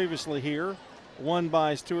previously here, won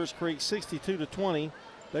by Stewarts Creek 62-20.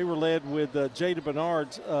 They were led with Jada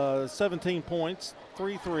Bernard's 17 points,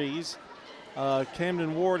 3 threes.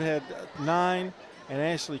 Camden Ward had 9 and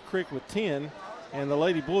Ashley Crick with 10. And the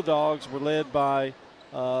Lady Bulldogs were led by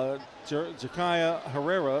Jakaya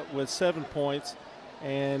Herrera with 7 points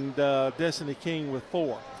and Destiny King with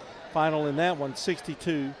 4. Final in that one,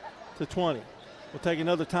 62-20. We'll take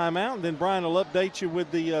another timeout, and then Brian will update you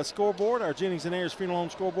with the scoreboard, our Jennings and Ayers Funeral Home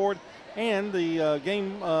scoreboard, and the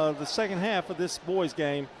game, the second half of this boys'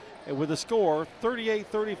 game with a score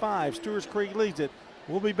 38-35. Stewarts Creek leads it.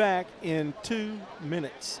 We'll be back in 2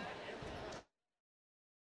 minutes.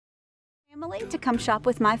 Family to come shop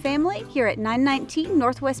with my family here at 919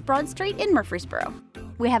 Northwest Broad Street in Murfreesboro.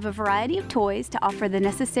 We have a variety of toys to offer the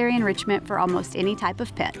necessary enrichment for almost any type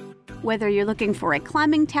of pet. Whether you're looking for a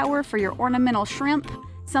climbing tower for your ornamental shrimp,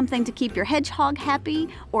 something to keep your hedgehog happy,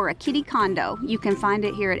 or a kitty condo, you can find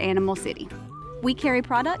it here at Animal City. We carry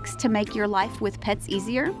products to make your life with pets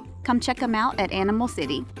easier. Come check them out at Animal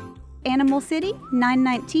City. Animal City,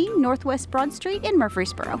 919 Northwest Broad Street in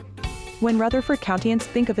Murfreesboro. When Rutherford Countyans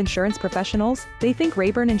think of insurance professionals, they think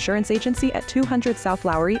Rayburn Insurance Agency at 200 South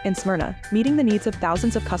Lowry in Smyrna, meeting the needs of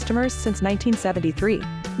thousands of customers since 1973.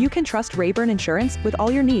 You can trust Rayburn Insurance with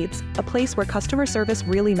all your needs, a place where customer service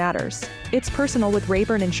really matters. It's personal with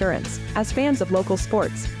Rayburn Insurance, as fans of local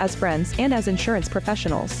sports, as friends, and as insurance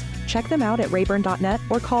professionals. Check them out at rayburn.net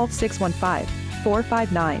or call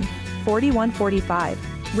 615-459-4145.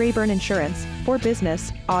 Rayburn Insurance, for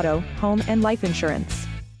business, auto, home, and life insurance.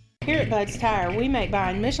 Here at Bud's Tire, we make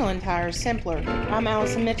buying Michelin tires simpler. I'm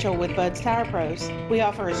Allison Mitchell with Bud's Tire Pros. We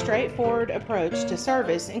offer a straightforward approach to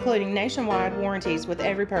service, including nationwide warranties with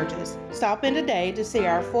every purchase. Stop in today to see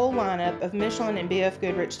our full lineup of Michelin and BF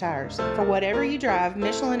Goodrich tires. For whatever you drive,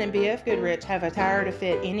 Michelin and BF Goodrich have a tire to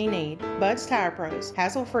fit any need. Bud's Tire Pros,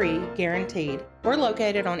 hassle-free, guaranteed. We're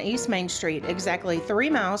located on East Main Street, exactly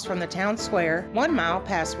 3 miles from the town square, 1 mile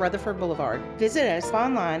past Rutherford Boulevard. Visit us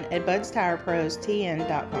online at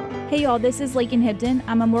budstireprostn.com. Hey y'all, this is Lakin Hibden.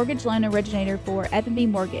 I'm a mortgage loan originator for F&B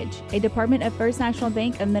Mortgage, a department of First National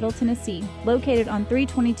Bank of Middle Tennessee, located on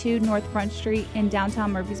 322 North Front Street in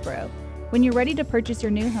downtown Murfreesboro. When you're ready to purchase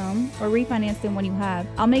your new home or refinance the one you have,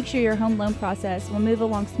 I'll make sure your home loan process will move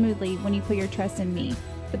along smoothly when you put your trust in me.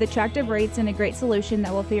 With attractive rates and a great solution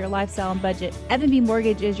that will fit your lifestyle and budget, F&B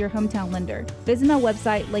Mortgage is your hometown lender. Visit my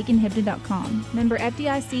website, lakinhibden.com. Member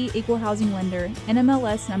FDIC Equal Housing Lender,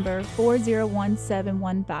 NMLS number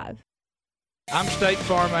 401715. I'm State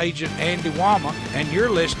Farm Agent Andy Womack, and you're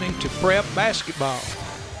listening to Prep Basketball.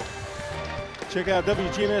 Check out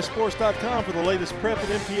WGNSSports.com for the latest Prep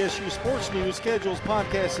and MTSU sports news, schedules,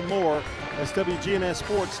 podcasts, and more. That's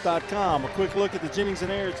WGNSSports.com. A quick look at the Jennings &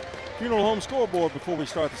 Ayers Funeral Home scoreboard before we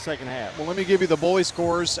start the second half. Well, let me give you the boys'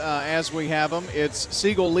 scores as we have them. It's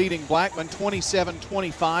Siegel leading Blackman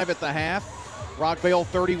 27-25 at the half. Rockvale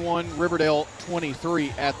 31, Riverdale 23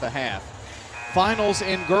 at the half. Finals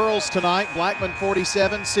in girls tonight, Blackman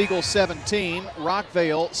 47, Siegel 17,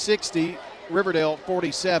 Rockvale 60, Riverdale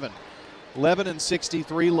 47. Lebanon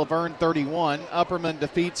 63, Laverne 31. Upperman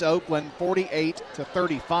defeats Oakland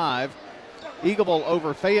 48-35. Eagleville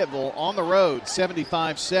over Fayetteville on the road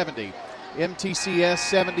 75-70. MTCS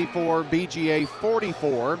 74, BGA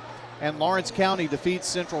 44. And Lawrence County defeats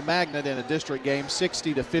Central Magnet in a district game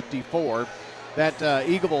 60-54. That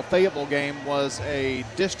Eagleville-Fayetteville game was a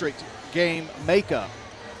district game makeup,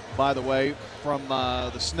 by the way, from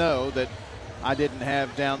the snow that I didn't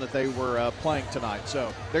have down that they were playing tonight.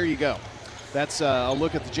 So there you go. That's a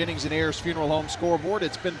look at the Jennings & Ayers Funeral Home scoreboard.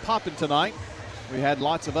 It's been popping tonight. We had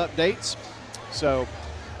lots of updates. So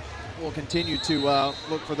we'll continue to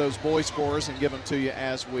look for those boy scores and give them to you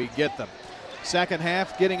as we get them. Second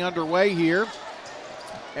half getting underway here.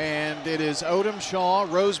 And it is Odom, Shaw,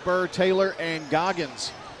 Roseburg, Taylor, and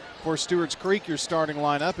Goggins for Stewarts Creek. Your starting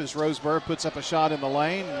lineup as Roseburg puts up a shot in the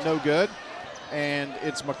lane. No good. And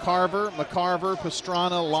it's McCarver,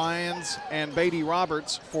 Pastrana, Lyons, and Beatty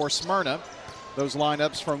Roberts for Smyrna. Those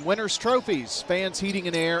lineups from Winners Trophies, Fans Heating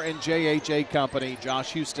and Air, and JHA Company,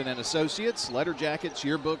 Josh Houston and Associates, letter jackets,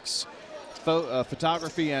 yearbooks,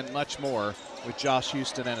 photography, and much more with Josh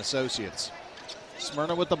Houston and Associates.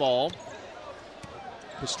 Smyrna with the ball.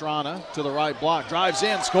 Pastrana to the right block, drives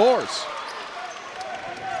in, scores.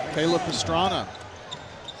 Caleb Pastrana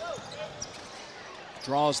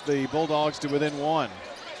draws the Bulldogs to within one.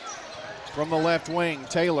 From the left wing,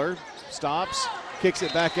 Taylor stops, kicks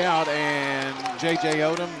it back out, and J.J.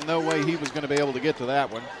 Odom, no way he was going to be able to get to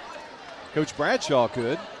that one. Coach Bradshaw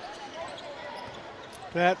could.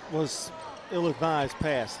 That was ill-advised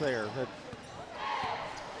pass there.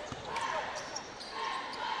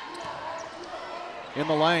 In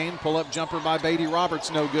the lane, pull-up jumper by Beatty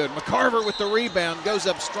Roberts, no good. McCarver with the rebound, goes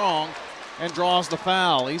up strong and draws the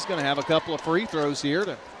foul. He's going to have a couple of free throws here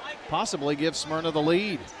to possibly give Smyrna the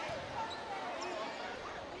lead.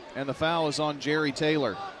 And the foul is on Jerry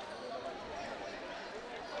Taylor.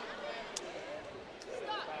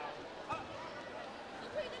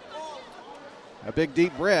 A big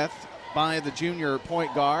deep breath by the junior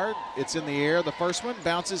point guard. It's in the air. The first one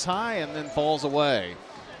bounces high and then falls away.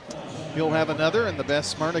 He'll have another, and the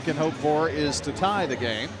best Smyrna can hope for is to tie the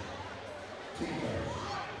game.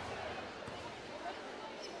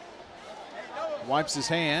 Wipes his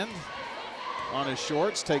hand on his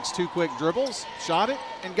shorts, takes two quick dribbles, shot it,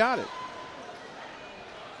 and got it.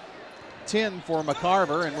 10 for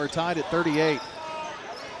McCarver, and we're tied at 38.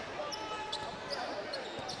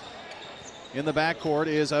 In the backcourt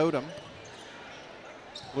is Odom.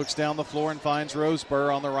 Looks down the floor and finds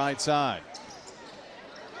Roseburg on the right side.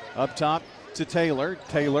 Up top to Taylor.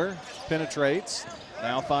 Taylor penetrates.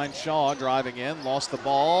 Now finds Shaw driving in. Lost the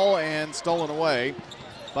ball and stolen away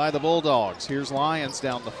by the Bulldogs. Here's Lyons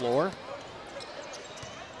down the floor.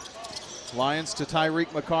 Lyons to Tyreek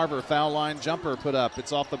McCarver. Foul line jumper put up.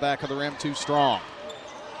 It's off the back of the rim, too strong.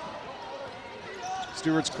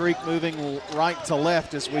 Stewarts Creek moving right to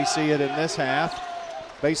left as we see it in this half.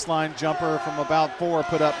 Baseline jumper from about 4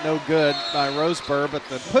 put up no good by Roseburg, but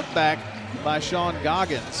the putback by Sean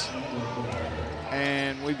Goggins.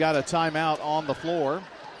 And we've got a timeout on the floor.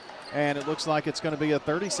 And it looks like it's going to be a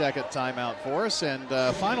 30-second timeout for us. And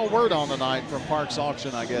final word on the night from Parks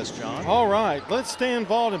Auction, I guess, John. All right. Let Stan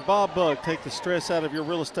Vaught and Bob Bugg take the stress out of your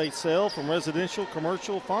real estate sale. From residential,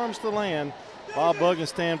 commercial, farms to land, Bob Bugg and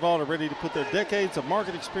Stan Vaught are ready to put their decades of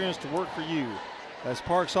market experience to work for you. That's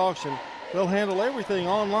Parks Auction. They'll handle everything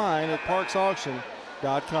online at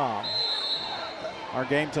parksauction.com. Our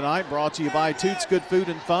game tonight brought to you by Toots Good Food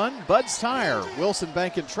and Fun, Bud's Tire, Wilson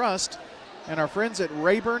Bank and Trust, and our friends at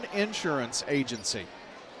Rayburn Insurance Agency.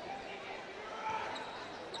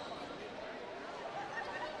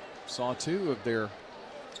 Saw two of their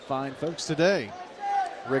fine folks today.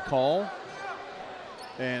 Rick Hall,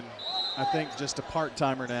 and I think just a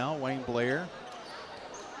part-timer now, Wayne Blair.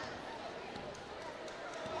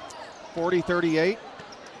 40-38.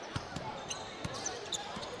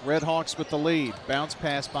 Redhawks with the lead. Bounce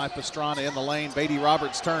pass by Pastrana in the lane. Beatty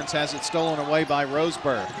Roberts turns, has it stolen away by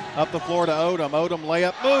Roseburg. Up the floor to Odom. Odom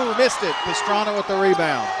layup. Ooh, missed it. Pastrana with the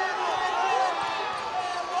rebound.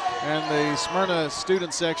 And the Smyrna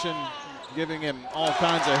student section giving him all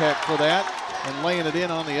kinds of heck for that. And laying it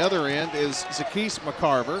in on the other end is Zakis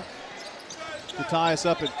McCarver to tie us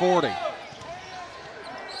up at 40.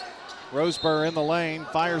 Roseburg in the lane,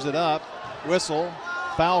 fires it up. Whistle.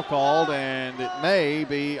 Foul called, and it may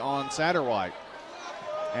be on Satterwhite.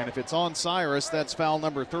 And if it's on Cyrus, that's foul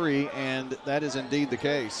number 3, and that is indeed the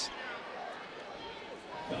case.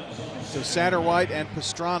 So Satterwhite and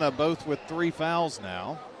Pastrana both with 3 fouls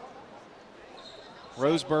now.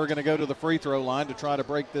 Roseburg going to go to the free throw line to try to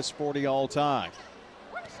break this 40-all tie.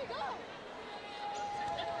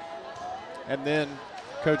 And then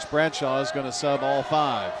Coach Bradshaw is going to sub all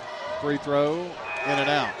 5. Free throw, in and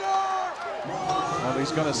out. Well,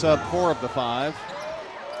 he's going to sub 4 of the 5.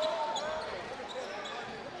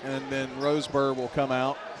 And then Roseburg will come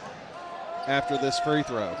out after this free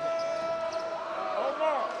throw.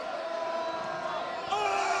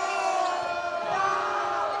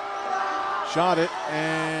 Shot it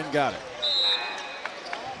and got it.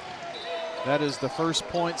 That is the first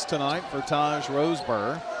points tonight for Taj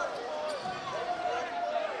Roseburg.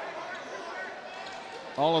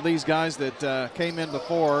 All of these guys that came in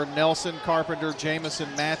before, Nelson, Carpenter, Jamison,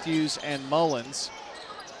 Matthews, and Mullins.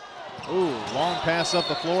 Ooh, long pass up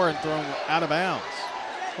the floor and thrown out of bounds.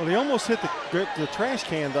 Well, he almost hit the trash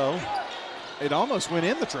can, though. It almost went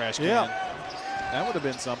in the trash can. Yeah. That would have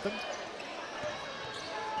been something.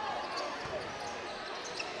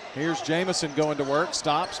 Here's Jamison going to work,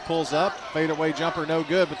 stops, pulls up, fadeaway jumper no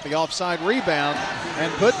good, but the offside rebound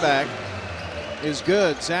and putback is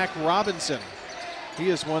good. Zach Robinson. He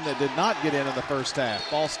is one that did not get in the first half.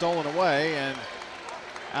 Ball stolen away and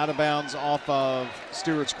out of bounds off of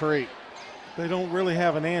Stewarts Creek. They don't really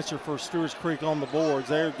have an answer for Stewarts Creek on the boards.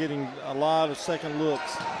 They're getting a lot of second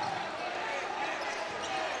looks.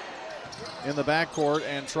 In the backcourt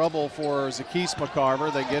and trouble for Zakis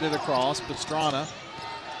McCarver. They get it across. Pastrana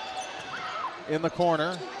in the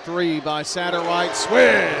corner. 3 by Satterwhite.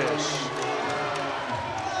 Swish!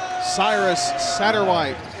 Cyrus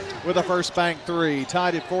Satterwhite with a first bank 3,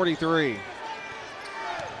 tied at 43.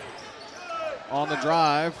 On the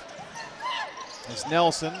drive is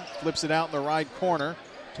Nelson, flips it out in the right corner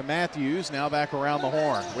to Matthews, now back around the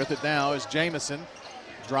horn. With it now is Jamison,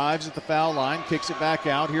 drives at the foul line, kicks it back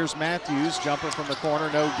out. Here's Matthews, jumper from the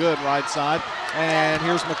corner, no good, right side. And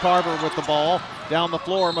here's McCarver with the ball. Down the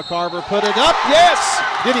floor, McCarver put it up, yes!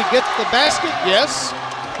 Did he get the basket? Yes.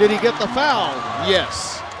 Did he get the foul?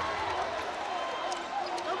 Yes.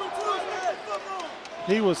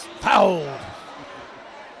 He was fouled.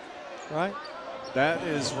 Right? That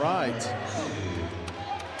is right.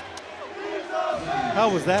 How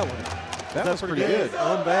was that one? That was pretty good.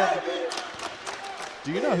 Bad.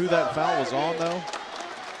 Do you know who that foul was on, though?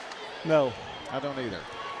 No. I don't either.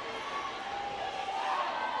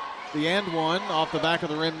 The end one off the back of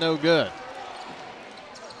the rim, no good.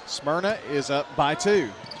 Smyrna is up by 2.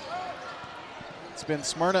 It's been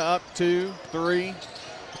Smyrna up 2, 3.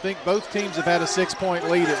 I think both teams have had a 6-point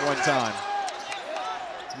lead at one time.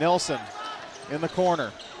 Nelson in the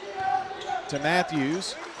corner to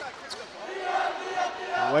Matthews.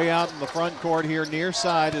 Way out in the front court here, near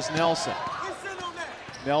side is Nelson.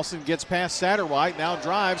 Nelson gets past Satterwhite, now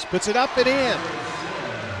drives, puts it up and in.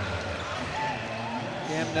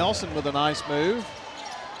 Cam Nelson with a nice move.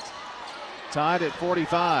 Tied at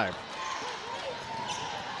 45.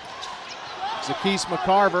 Zakis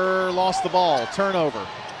McCarver lost the ball, turnover.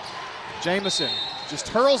 Jamison just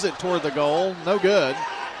hurls it toward the goal, no good,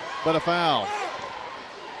 but a foul.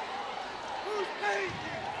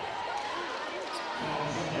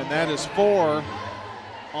 And that is 4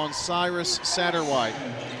 on Cyrus Satterwhite.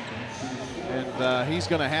 And he's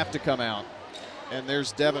going to have to come out. And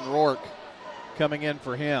there's Devin Rourke coming in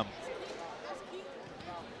for him.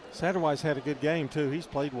 Satterwhite's had a good game, too. He's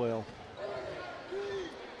played well.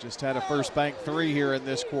 Just had a first bank 3 here in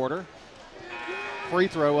this quarter. Free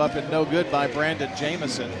throw up and no good by Brandon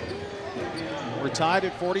Jamison. We're tied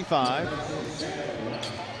at 45.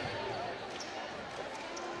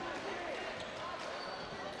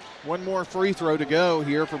 One more free throw to go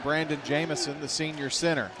here for Brandon Jamison, the senior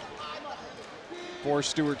center for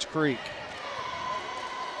Stewarts Creek.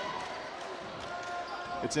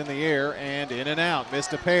 It's in the air and in and out.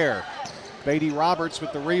 Missed a pair. Beatty Roberts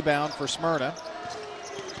with the rebound for Smyrna.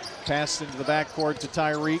 Pass into the backcourt to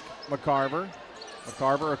Tyreek McCarver.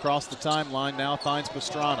 McCarver across the timeline now finds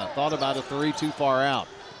Pastrana. Thought about a three, too far out.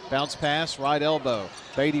 Bounce pass, right elbow.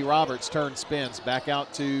 Beatty Roberts turns, spins. Back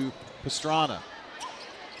out to Pastrana.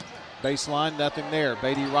 Baseline, nothing there.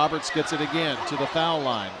 Beatty Roberts gets it again to the foul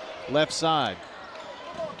line. Left side.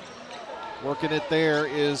 Working it there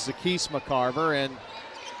is Zaccheaus McCarver, and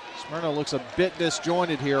Smyrna looks a bit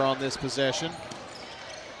disjointed here on this possession.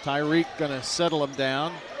 Tyreek going to settle him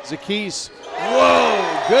down. Zaccheaus,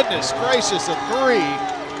 whoa, goodness gracious, a three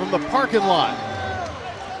from the parking lot.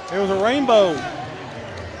 It was a rainbow.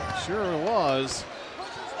 Sure it was.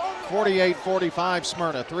 48-45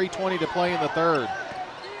 Smyrna, 3:20 to play in the third.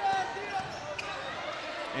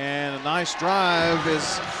 And a nice drive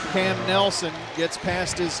as Cam Nelson gets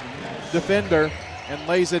past his defender and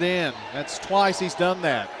lays it in. That's twice he's done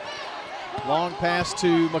that. Long pass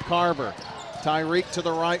to McCarver. Tyreek to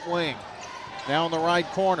the right wing. Now in the right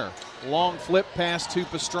corner. Long flip pass to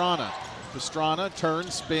Pastrana. Pastrana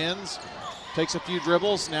turns, spins, takes a few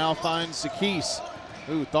dribbles, now finds Zaccheaus.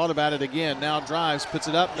 Ooh, thought about it again. Now drives, puts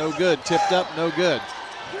it up, no good. Tipped up, no good.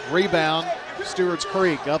 Rebound, Stewarts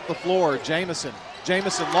Creek up the floor. Jamison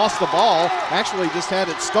lost the ball. Actually just had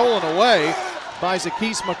it stolen away by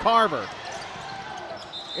Zaccheaus McCarver.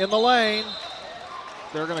 In the lane,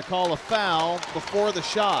 they're going to call a foul before the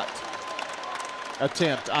shot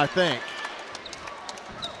attempt, I think,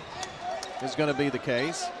 is going to be the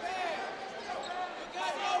case.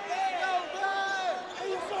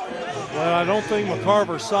 Well, I don't think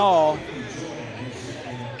McCarver saw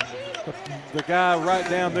the guy right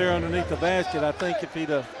down there underneath the basket. I think if he'd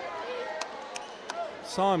have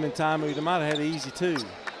saw him in time, he might have had an easy two.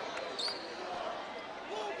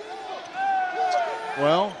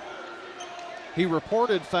 Well, he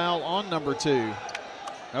reported foul on number 2.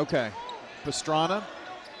 Okay. Pastrana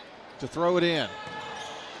to throw it in.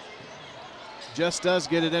 Just does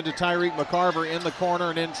get it into Tyreek McCarver in the corner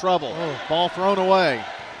and in trouble. Ball thrown away.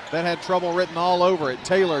 That had trouble written all over it.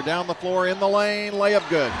 Taylor down the floor in the lane. Layup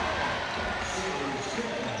good.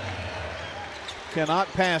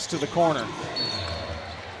 Cannot pass to the corner.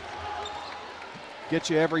 Get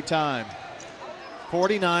you every time.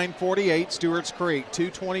 49-48 Stewarts Creek.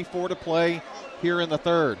 2:24 to play here in the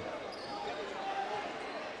third.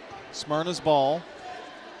 Smyrna's ball.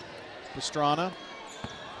 Pastrana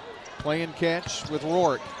playing catch with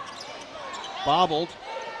Rourke. Bobbled.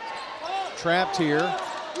 Trapped here.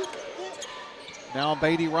 Now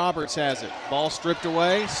Beatty Roberts has it. Ball stripped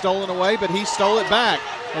away, stolen away, but he stole it back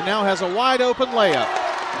and now has a wide open layup.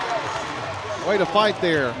 Way to fight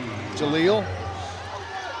there, Jaleel.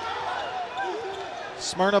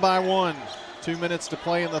 Smyrna by 1. 2 minutes to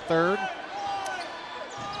play in the third.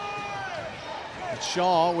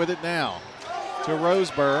 Shaw with it now to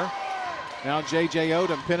Roseburg. Now J.J.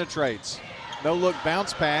 Odom penetrates. No-look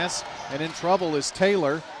bounce pass, and in trouble is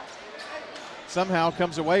Taylor. Somehow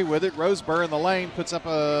comes away with it. Roseburg in the lane, puts up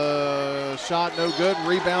a shot, no good.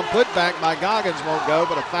 Rebound put back by Goggins, won't go,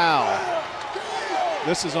 but a foul.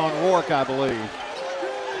 This is on Rourke, I believe.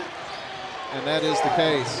 And that is the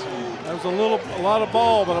case. That was a lot of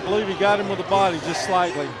ball, but I believe he got him with the body just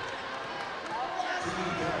slightly.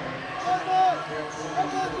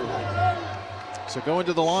 So going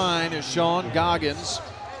to the line is Sean Goggins,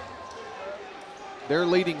 their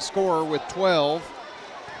leading scorer with 12.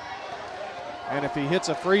 And if he hits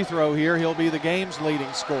a free throw here, he'll be the game's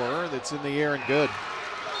leading scorer. That's in the air and good.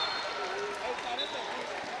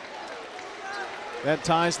 That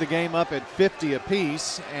ties the game up at 50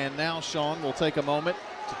 apiece. And now Sean will take a moment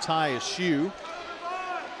to tie his shoe.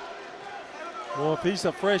 Well, if he's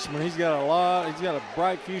a freshman, he's got a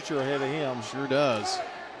bright future ahead of him. Sure does.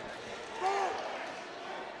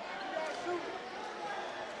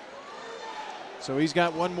 So he's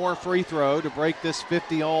got one more free throw to break this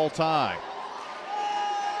 50-all tie.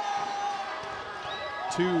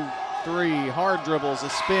 2, 3, hard dribbles, a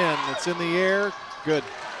spin. It's in the air. Good.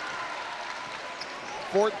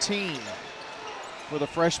 14 for the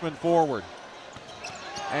freshman forward.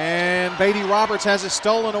 And Beatty Roberts has it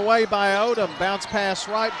stolen away by Odom. Bounce pass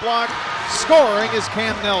right, block. Scoring is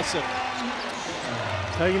Cam Nelson.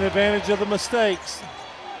 Taking advantage of the mistakes.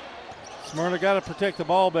 Smyrna got to protect the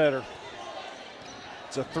ball better.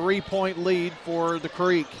 It's a 3-point lead for the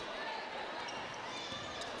Creek.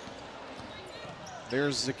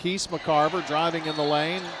 There's Zaccheaus McCarver driving in the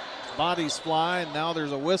lane. Bodies fly, and now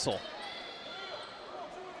there's a whistle.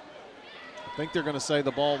 I think they're going to say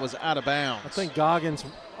the ball was out of bounds. I think Goggins'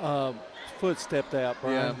 foot stepped out,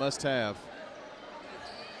 Brian. Yeah, must have.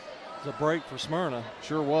 It was a break for Smyrna.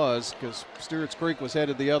 Sure was, because Stewarts Creek was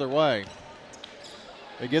headed the other way.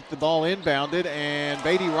 They get the ball inbounded, and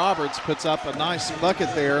Beatty Roberts puts up a nice bucket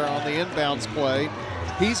there on the inbounds play.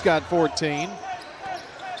 He's got 14.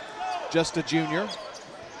 Just a junior.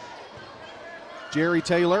 Jerry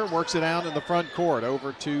Taylor works it out in the front court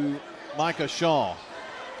over to Micah Shaw.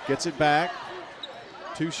 Gets it back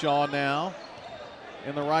to Shaw now.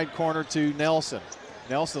 In the right corner to Nelson.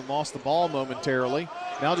 Nelson lost the ball momentarily.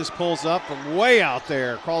 Now just pulls up from way out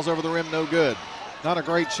there. Crawls over the rim, no good. Not a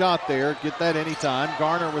great shot there. Get that anytime.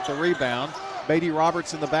 Garner with the rebound. Beatty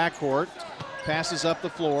Roberts in the backcourt. Passes up the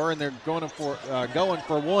floor, and they're going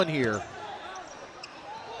for one here.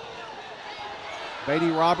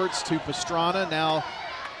 Beatty Roberts to Pastrana. Now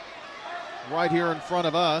right here in front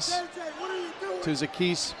of us to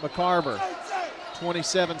Zaccheaus McCarver.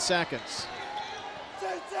 27 seconds.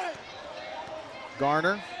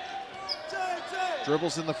 Garner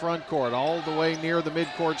dribbles in the front court all the way near the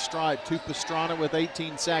midcourt stripe to Pastrana with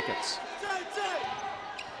 18 seconds.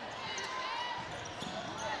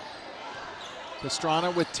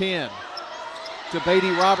 Pastrana with 10 to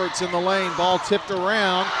Beatty Roberts in the lane. Ball tipped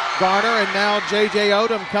around. Garner, and now J.J.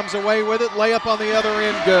 Odom comes away with it. Layup on the other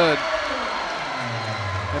end, good.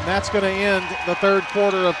 And that's going to end the third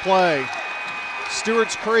quarter of play.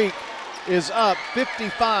 Stewarts Creek is up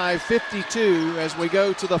 55-52 as we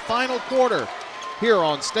go to the final quarter here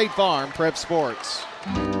on State Farm Prep Sports.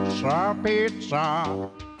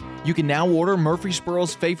 Pizza. You can now order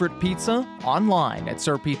Murfreesboro's favorite pizza online at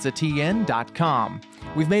sirpizzatn.com.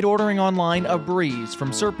 We've made ordering online a breeze.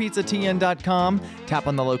 From sirpizzatn.com, tap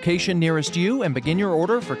on the location nearest you and begin your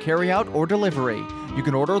order for carryout or delivery. You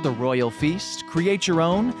can order the Royal Feast, create your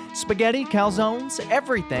own, spaghetti, calzones,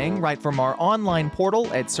 everything right from our online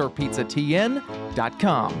portal at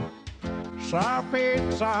sirpizzatn.com. Sir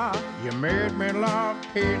Pizza, you made me love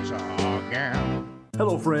pizza again.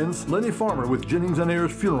 Hello friends, Lenny Farmer with Jennings &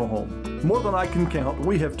 Ayers Funeral Home. More than I can count,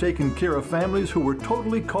 we have taken care of families who were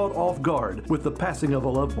totally caught off guard with the passing of a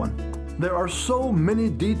loved one. There are so many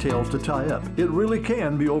details to tie up, it really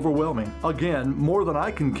can be overwhelming. Again, more than I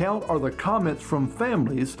can count are the comments from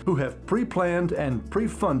families who have pre-planned and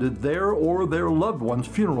pre-funded their or their loved one's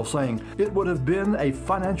funeral, saying, "It would have been a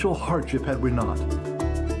financial hardship had we not."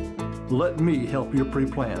 Let me help you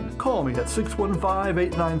pre-plan. Call me at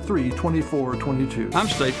 615-893-2422. I'm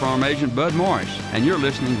State Farm Agent Bud Morris, and you're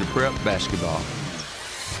listening to Prep Basketball.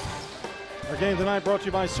 Our game tonight brought to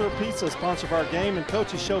you by Sir Pizza, sponsor of our Game and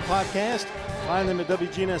Coaches Show podcast. Find them at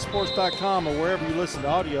WGNSSports.com or wherever you listen to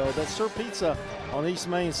audio. That's Sir Pizza on East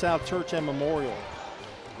Main, South Church and Memorial.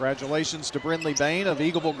 Congratulations to Brindley Bain of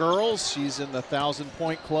Eagleville Girls. She's in the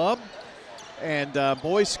 1,000-point club. And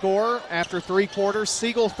boys score after three quarters.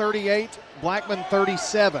 Siegel 38, Blackman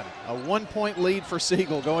 37. A 1-point lead for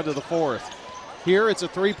Siegel going to the fourth. Here it's a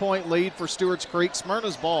 3-point lead for Stewarts Creek.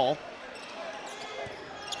 Smyrna's ball.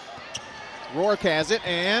 Rourke has it,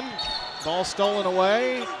 and ball stolen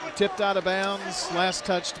away. Tipped out of bounds. Last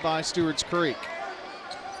touched by Stewarts Creek.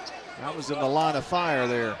 That was in the line of fire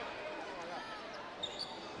there.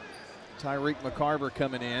 Tyreek McCarver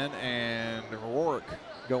coming in, and Rourke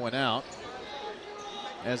going out.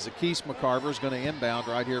 As Zaccheaus McCarver is going to inbound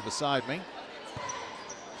right here beside me.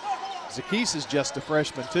 Zaccheaus is just a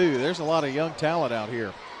freshman too. There's a lot of young talent out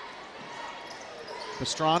here.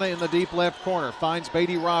 Pastrana in the deep left corner finds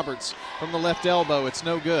Beatty Roberts from the left elbow. It's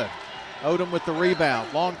no good. Odom with the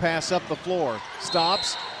rebound. Long pass up the floor.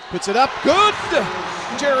 Stops, puts it up. Good!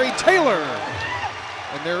 Jerry Taylor.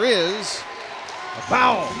 And there is a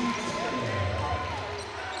foul.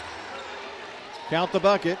 Count the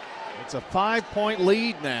bucket. It's a 5-point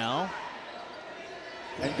lead now.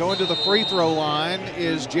 And going to the free throw line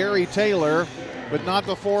is Jerry Taylor, but not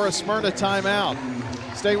before a Smyrna timeout.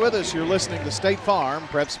 Stay with us. You're listening to State Farm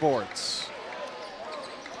Prep Sports.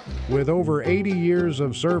 With over 80 years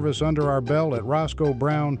of service under our belt at Roscoe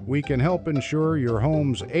Brown, we can help ensure your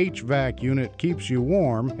home's HVAC unit keeps you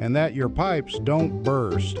warm and that your pipes don't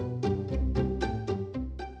burst.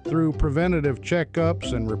 Through preventative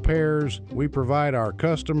checkups and repairs, we provide our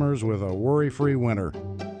customers with a worry-free winter.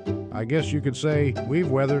 I guess you could say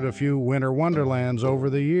we've weathered a few winter wonderlands over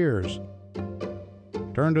the years.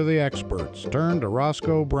 Turn to the experts. Turn to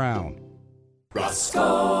Roscoe Brown.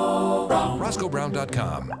 Roscoe Brown.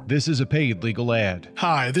 RoscoeBrown.com. This is a paid legal ad.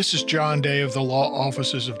 Hi, this is John Day of the Law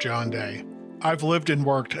Offices of John Day. I've lived and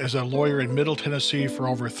worked as a lawyer in Middle Tennessee for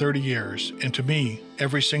over 30 years, and to me,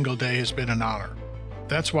 every single day has been an honor.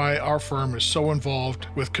 That's why our firm is so involved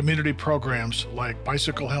with community programs like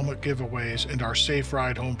bicycle helmet giveaways and our Safe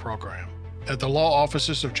Ride Home program. At the law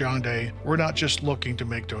offices of John Day, we're not just looking to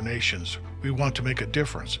make donations. We want to make a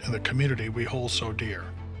difference in the community we hold so dear.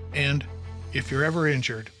 And if you're ever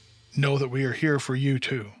injured, know that we are here for you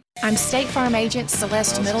too. I'm State Farm Agent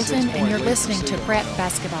Celeste Middleton, and you're listening to Prep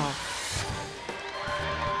Basketball.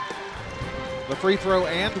 The free throw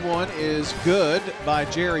and one is good by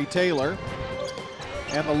Jerry Taylor.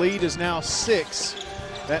 And the lead is now 6.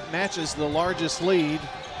 That matches the largest lead.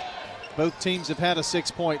 Both teams have had a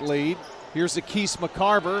 6-point lead. Here's Zackees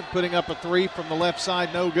McCarver putting up a 3 from the left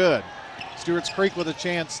side, no good. Stewarts Creek with a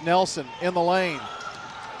chance. Nelson in the lane.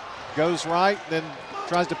 Goes right, then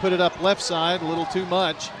tries to put it up left side, a little too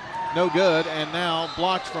much. No good, and now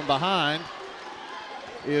blocked from behind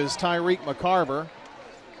is Tyreek McCarver.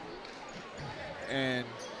 And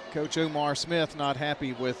Coach Omar Smith not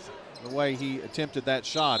happy with the way he attempted that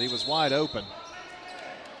shot. He was wide open.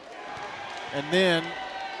 And then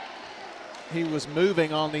he was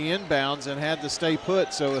moving on the inbounds and had to stay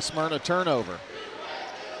put, so a Smyrna turnover.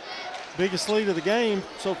 Biggest lead of the game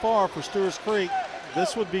so far for Stewarts Creek.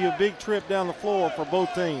 This would be a big trip down the floor for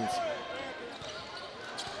both teams.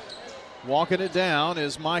 Walking it down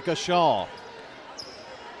is Micah Shaw.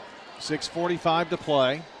 6:45 to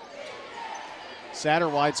play.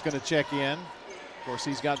 Satterwhite's going to check in. Of course,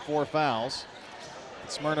 he's got 4 fouls.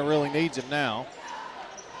 Smyrna really needs him now.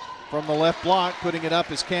 From the left block, putting it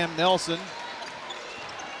up is Cam Nelson.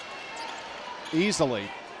 Easily.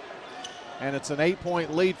 And it's an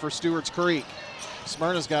 8-point lead for Stewarts Creek.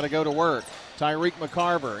 Smyrna's got to go to work. Tyreek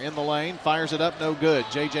McCarver in the lane, fires it up, no good.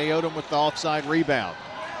 J.J. Odom with the offside rebound.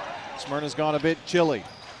 Smyrna's gone a bit chilly.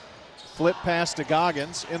 Flip pass to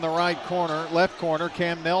Goggins in the right corner, left corner.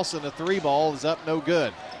 Cam Nelson, a 3-ball is up, no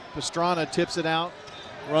good. Pastrana tips it out,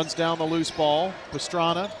 runs down the loose ball.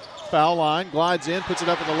 Pastrana, foul line, glides in, puts it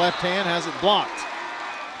up with the left hand, has it blocked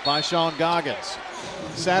by Sean Goggins.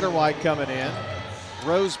 Satterwhite coming in,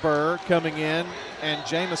 Roseburg coming in, and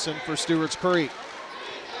Jamison for Stewarts Creek.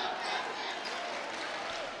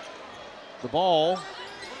 The ball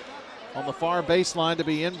on the far baseline to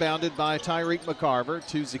be inbounded by Tyreek McCarver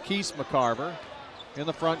to Zackees McCarver in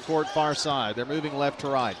the front court far side. They're moving left to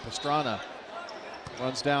right. Pastrana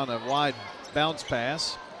runs down a wide bounce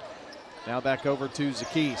pass. Now back over to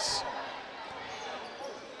Zackees.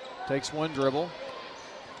 Takes one dribble.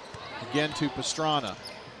 Again to Pastrana.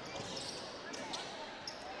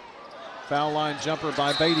 Foul line jumper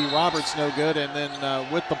by Beatty Roberts, no good. And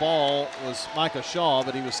then with the ball was Micah Shaw,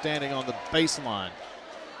 but he was standing on the baseline.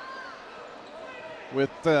 With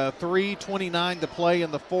 3:29 to play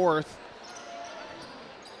in the fourth,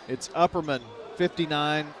 it's Upperman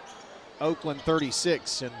 59, Oakland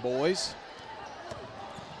 36 in boys.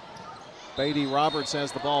 Beatty Roberts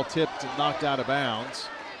has the ball tipped and knocked out of bounds.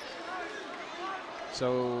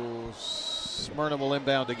 So Smyrna will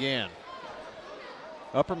inbound again.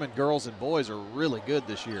 Upperman girls and boys are really good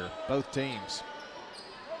this year, both teams.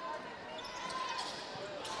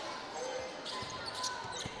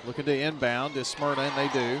 Looking to inbound is Smyrna, and they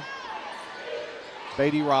do.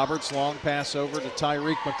 Beatty Roberts, long pass over to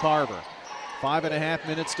Tyreek McCarver. 5.5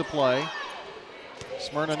 minutes to play.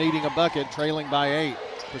 Smyrna needing a bucket, trailing by 8.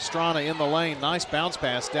 Pastrana in the lane, nice bounce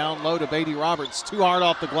pass down low to Beatty Roberts. Too hard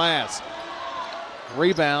off the glass.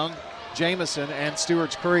 Rebound, Jamison and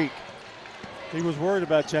Stewarts Creek. He was worried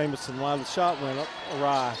about Jamison while the shot went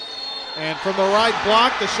awry. And from the right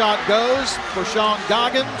block, the shot goes for Sean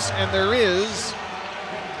Goggins, and there is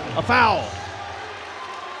a foul.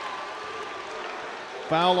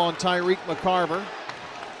 Foul on Tyreek McCarver.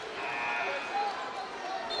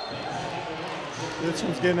 This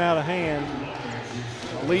one's getting out of hand.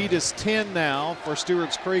 Lead is 10 now for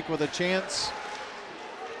Stewarts Creek with a chance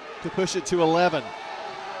to push it to 11.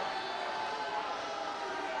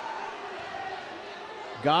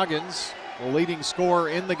 Goggins, the leading scorer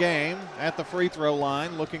in the game, at the free throw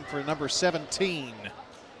line, looking for number 17.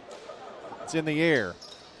 It's in the air,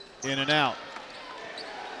 in and out.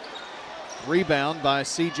 Rebound by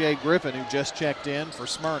C.J. Griffin, who just checked in for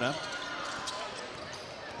Smyrna.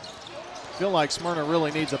 Feel like Smyrna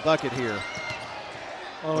really needs a bucket here.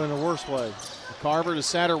 Oh, in the worst way. McCarver to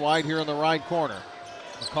Satterwhite here in the right corner.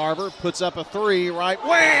 McCarver puts up a 3, right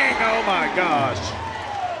wing. Oh my gosh.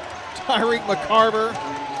 Tyreek McCarver,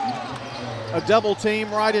 a double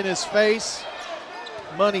team right in his face.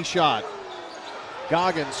 Money shot.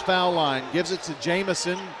 Goggins, foul line, gives it to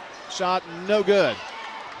Jamison. Shot no good.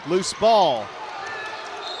 Loose ball.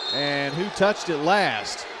 And who touched it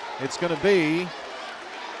last? It's going to be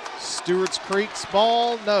Stewarts Creek's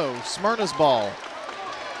ball. No, Smyrna's ball.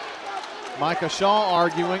 Micah Shaw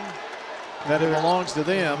arguing that it belongs to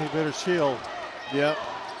them. He better shield. Yep.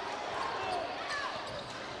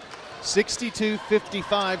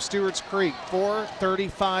 62-55 Stewarts Creek,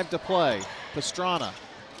 4:35 to play. Pastrana,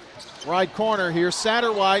 right corner here,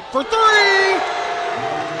 Satterwhite for three!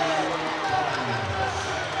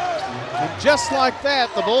 And just like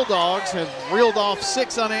that, the Bulldogs have reeled off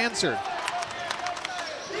 6 unanswered.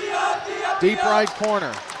 Deep right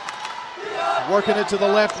corner. Working it to the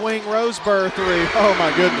left wing, Roseburg three. Oh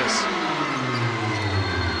my goodness.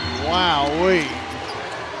 Wowee.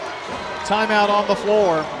 Timeout on the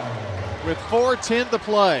floor with 4:10 to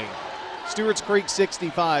play. Stewarts Creek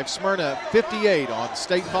 65, Smyrna 58 on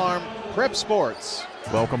State Farm Prep Sports.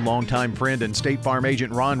 Welcome longtime friend and State Farm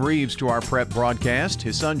agent Ron Reeves to our prep broadcast.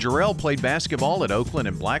 His son Jarrell played basketball at Oakland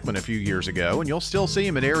and Blackman a few years ago, and you'll still see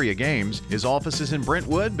him at area games. His office is in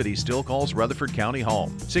Brentwood, but he still calls Rutherford County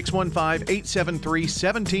home.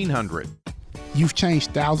 615-873-1700. You've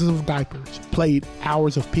changed thousands of diapers, played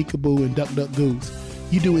hours of peekaboo and duck duck goose.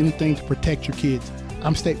 You do anything to protect your kids.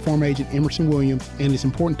 I'm State Farm agent Emerson Williams, and it's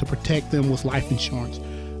important to protect them with life insurance.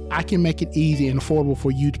 I can make it easy and affordable for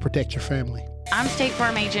you to protect your family. I'm State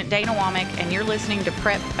Farm agent Dana Womack, and you're listening to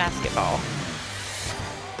Prep Basketball.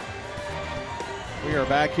 We are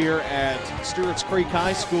back here at Stewarts Creek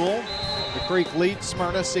High School. The Creek leads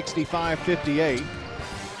Smyrna 65-58.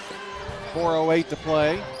 4:08 to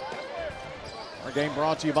play. Our game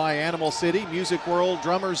brought to you by Animal City, Music World,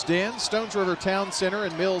 Drummers Den, Stones River Town Center,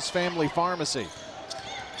 and Mills Family Pharmacy.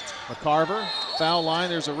 McCarver, foul line.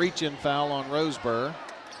 There's a reach-in foul on Roseburg.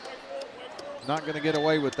 Not going to get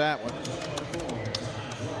away with that one.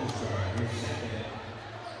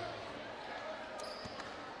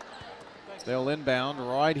 They'll inbound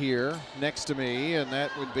right here next to me, and that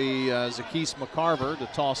would be Zakis McCarver to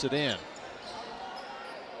toss it in.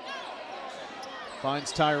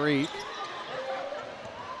 Finds Tyreek.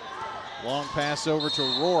 Long pass over to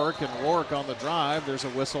Rourke, and Rourke on the drive. There's a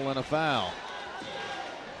whistle and a foul.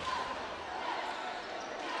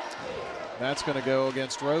 That's going to go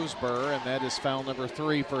against Roseburg, and that is foul number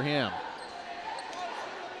 3 for him.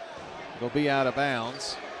 It'll be out of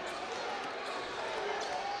bounds.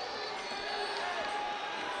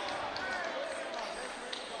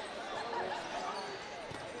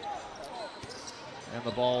 And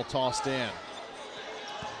the ball tossed in.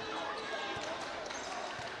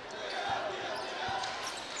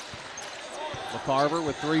 McCarver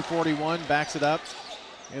with 3:41 backs it up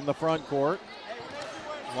in the front court.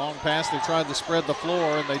 Long pass, they tried to spread the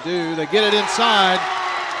floor, and they do. They get it inside,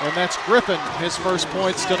 and that's Griffin, his first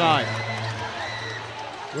points tonight.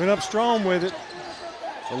 Went up strong with it.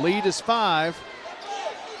 The lead is 5.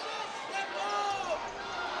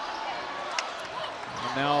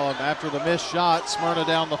 And now after the missed shot, Smyrna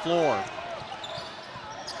down the floor.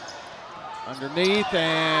 Underneath,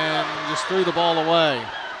 and just threw the ball away.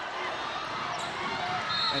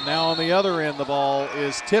 And now on the other end, the ball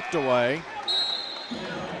is tipped away.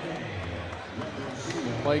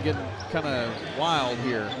 Play getting kind of wild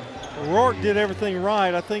here. Well, Rourke did everything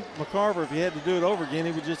right. I think McCarver, if he had to do it over again,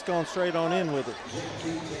 he would just gone straight on in with it.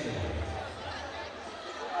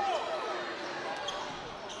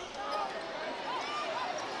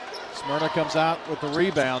 Smyrna comes out with the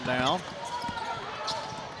rebound now.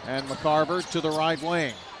 And McCarver to the right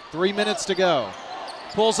wing. 3 minutes to go.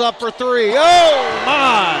 Pulls up for 3. Oh,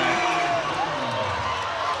 my!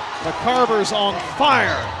 McCarver's on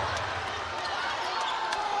fire.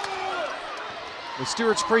 The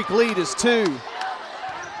Stewarts Creek lead is 2.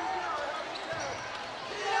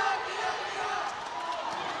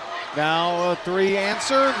 Now a 3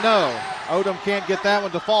 answer, no. Odom can't get that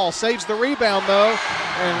one to fall. Saves the rebound though,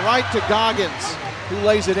 and right to Goggins, who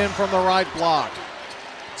lays it in from the right block.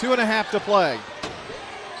 2.5 to play.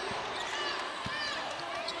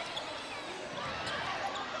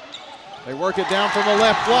 They work it down from the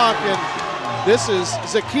left block, and this is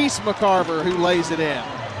Zakis McCarver who lays it in.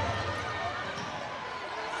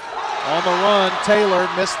 On the run, Taylor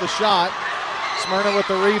missed the shot. Smyrna with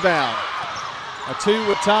the rebound. A 2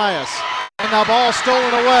 with Tyus. And the ball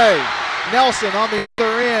stolen away. Nelson on the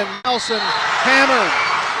other end. Nelson hammered.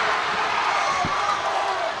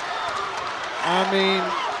 I mean,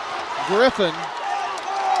 Griffin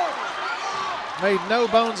made no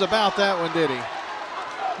bones about that one, did he?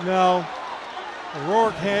 No.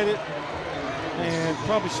 Rourke had it and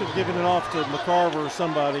probably should have given it off to McCarver or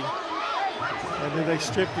somebody. And then they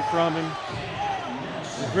stripped it from him.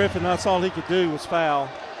 And Griffin, that's all he could do was foul.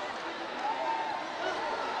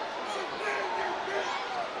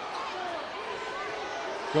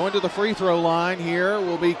 Going to the free throw line here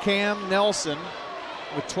will be Cam Nelson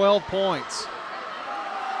with 12 points.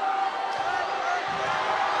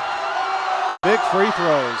 Big free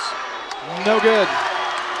throws. No good.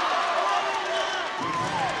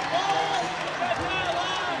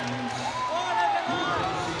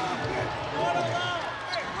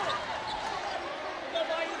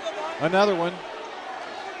 Another one.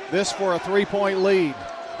 This for a 3-point lead.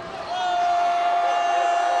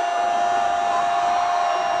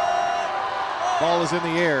 Ball is in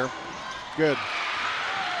the air. Good.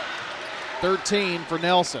 13 for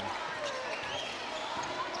Nelson.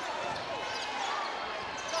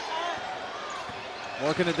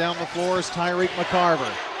 Working it down the floor is Tyreek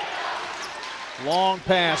McCarver. Long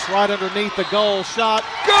pass right underneath the goal. Shot.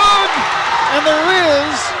 Good! And there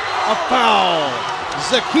is a foul.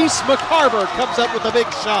 Zackees McCarver comes up with a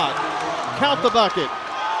big shot. Count the bucket.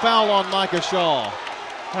 Foul on Micah Shaw.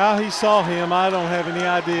 How he saw him, I don't have any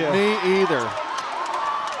idea. Me either.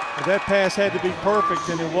 But that pass had to be perfect,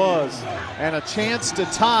 and it was. And a chance to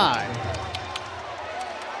tie.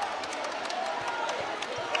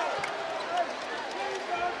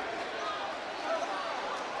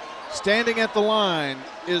 Standing at the line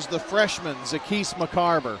is the freshman, Zackees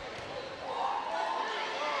McCarver.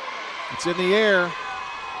 It's in the air.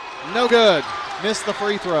 No good. Missed the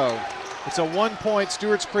free throw. It's a 1-point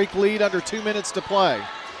Stewarts Creek lead under 2 minutes to play.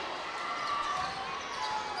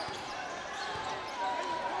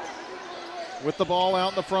 With the ball out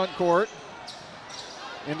in the front court.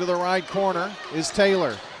 Into the right corner is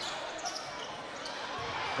Taylor.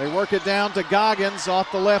 They work it down to Goggins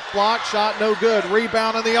off the left block. Shot no good.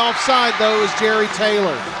 Rebound on the offside, though, is Jerry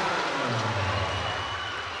Taylor.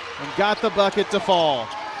 And got the bucket to fall.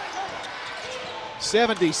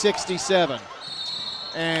 70-67.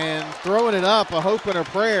 And throwing it up, a hope and a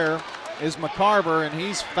prayer, is McCarver, and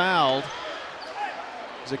he's fouled.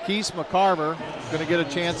 Zackees McCarver is going to get a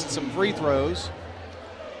chance at some free throws.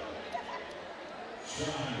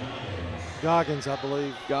 Goggins, I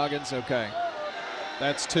believe. Goggins, okay.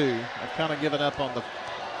 That's 2. I've kind of given up on the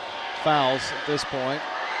fouls at this point.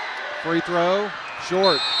 Free throw,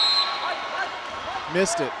 short.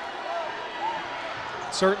 Missed it.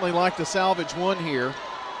 Certainly like to salvage one here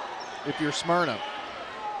if you're Smyrna.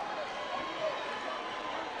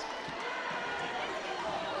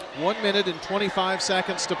 One minute and 25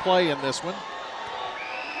 seconds to play in this one.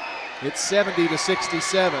 It's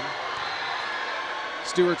 70-67.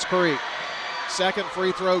 Stewarts Creek. Second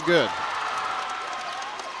free throw good.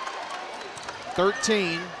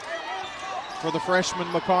 13 for the freshman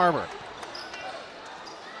McCarver.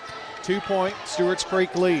 2-point Stewarts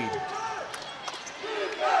Creek lead.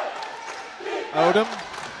 Odom,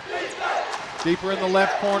 deeper in the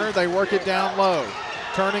left corner. They work it down low.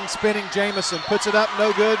 Turning, spinning Jamison. Puts it up,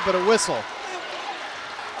 no good, but a whistle.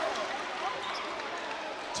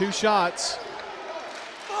 2 shots.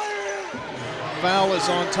 Foul is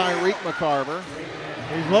on Tyreek McCarver.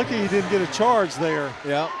 He's lucky he didn't get a charge there.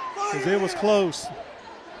 Yeah. Because it was close.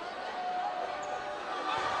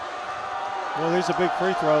 Well, these are big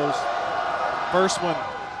free throws. First one,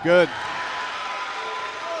 good.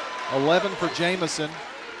 11 for Jamison.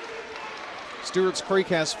 Stewarts Creek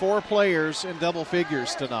has 4 players in double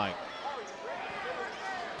figures tonight.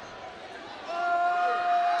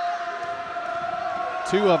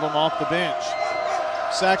 Two of them off the bench.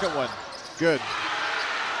 Second one, good.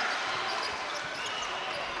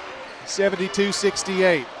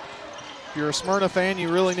 72-68. If you're a Smyrna fan, you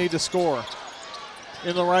really need to score.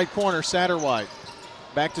 In the right corner, Satterwhite.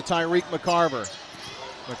 Back to Tyreek McCarver.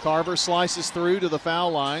 McCarver slices through to the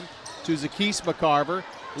foul line to Zackees McCarver.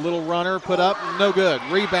 Little runner put up, no good.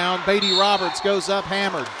 Rebound, Beatty Roberts goes up,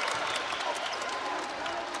 hammered.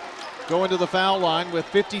 Going to the foul line with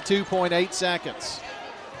 52.8 seconds.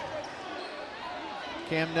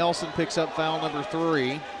 Cam Nelson picks up foul number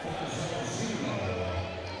 3.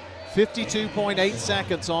 52.8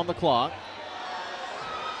 seconds on the clock.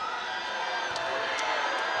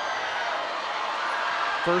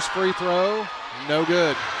 First free throw, no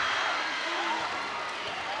good.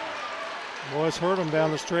 Boy, it's hurt him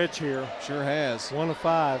down the stretch here. Sure has. 1 of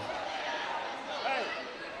 5.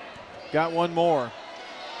 Got one more.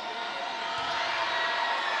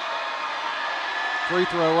 Free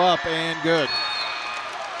throw up and good.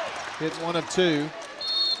 Hit 1 of 2.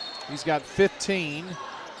 He's got 15.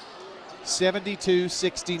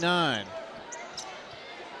 72-69.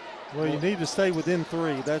 Well, you need to stay within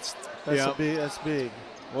 3. That's big.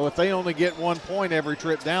 Well, if they only get 1 point every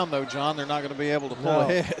trip down, though, John, they're not going to be able to pull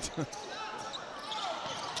ahead.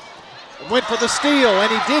 Went for the steal,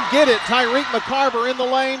 and he did get it. Tyreek McCarver in the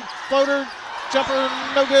lane. Floater, jumper,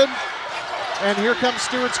 no good. And here comes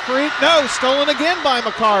Stewarts Creek. No, stolen again by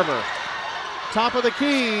McCarver. Top of the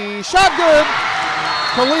key. Shot good.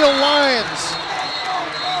 Khalil Lyons.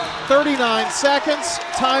 39 seconds.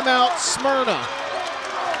 Timeout Smyrna.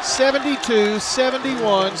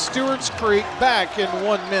 72-71. Stewarts Creek back in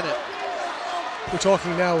 1 minute. We're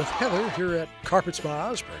talking now with Heather here at Carpets by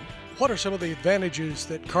Osborne. What are some of the advantages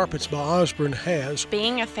that Carpets by Osborne has?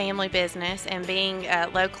 Being a family business and being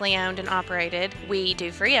locally owned and operated, we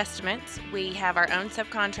do free estimates. We have our own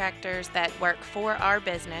subcontractors that work for our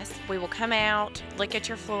business. We will come out, look at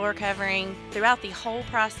your floor covering. Throughout the whole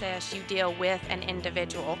process, you deal with an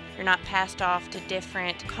individual. You're not passed off to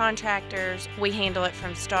different contractors. We handle it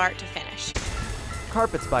from start to finish.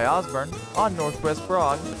 Carpets by Osborne on Northwest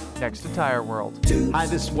Broad, next to Tire World. Hi,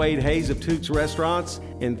 this is Wade Hayes of Toots Restaurants.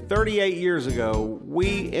 And 38 years ago,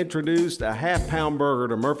 we introduced a half-pound burger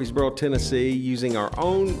to Murfreesboro, Tennessee using our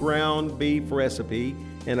own ground beef recipe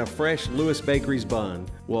and a fresh Lewis Bakery's bun.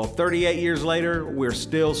 Well, 38 years later, we're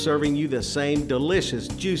still serving you the same delicious,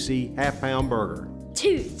 juicy half-pound burger.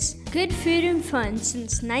 Toots, good food and fun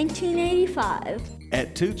since 1985.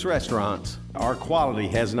 At Toots Restaurants, our quality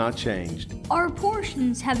has not changed. Our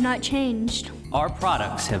portions have not changed. Our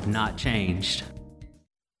products have not changed.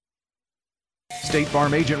 State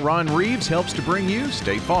Farm agent Ron Reeves helps to bring you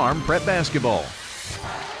State Farm Prep Basketball.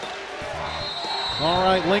 All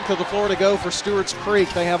right, length of the floor to go for Stewarts Creek.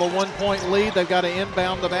 They have a 1-point lead. They've got to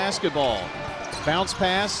inbound the basketball. Bounce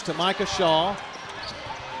pass to Micah Shaw.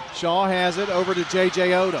 Shaw has it over to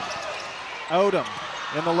J.J. Odom. Odom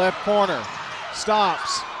in the left corner.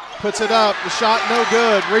 Stops. Puts it up. The shot no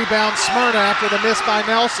good. Rebound Smyrna after the miss by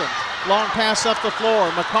Nelson. Long pass up the floor.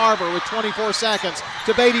 McCarver with 24 seconds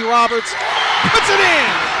to Beatty Roberts. Puts it in!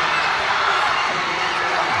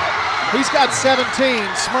 He's got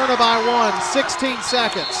 17. Smyrna by 1. 16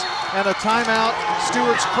 seconds. And a timeout,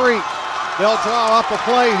 Stewarts Creek. They'll draw up a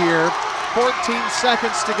play here. 14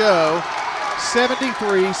 seconds to go.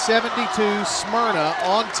 73-72, Smyrna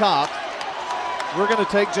on top. We're going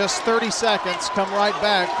to take just 30 seconds, come right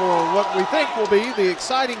back for what we think will be the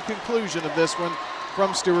exciting conclusion of this one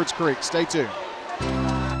from Stewarts Creek. Stay tuned.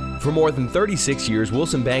 For more than 36 years,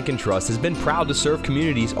 Wilson Bank & Trust has been proud to serve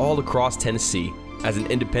communities all across Tennessee. As an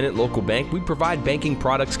independent local bank, we provide banking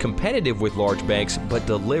products competitive with large banks, but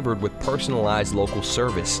delivered with personalized local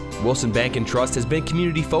service. Wilson Bank & Trust has been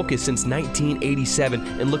community-focused since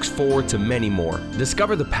 1987 and looks forward to many more.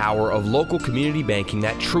 Discover the power of local community banking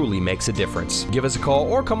that truly makes a difference. Give us a call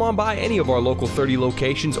or come on by any of our local 30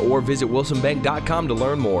 locations or visit wilsonbank.com to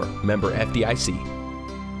learn more. Member FDIC.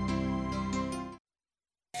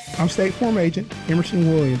 I'm State Farm Agent Emerson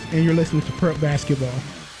Williams, and you're listening to Prep Basketball.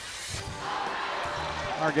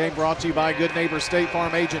 Our game brought to you by Good Neighbor State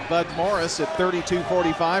Farm agent Bud Morris at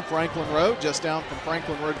 3245 Franklin Road, just down from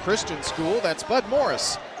Franklin Road Christian School. That's Bud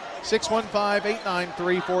Morris,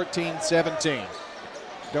 615-893-1417.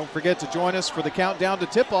 Don't forget to join us for the countdown to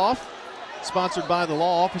tip-off, sponsored by the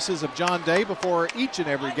law offices of John Day before each and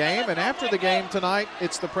every game. And after the game tonight,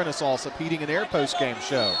 it's the Prentice Allsup Heating and Air post-game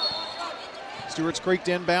show. Stewarts Creek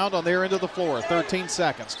to inbound on their end of the floor. 13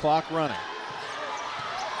 seconds, clock running.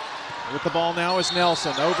 With the ball now is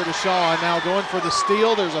Nelson. Over to Shaw, now going for the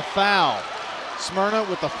steal. There's a foul. Smyrna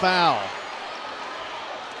with the foul.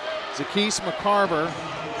 Zackees McCarver.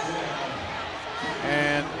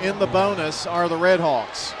 And in the bonus are the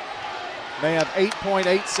Redhawks. They have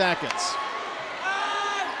 8.8 seconds.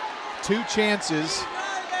 2 chances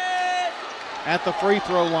at the free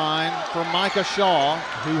throw line for Micah Shaw,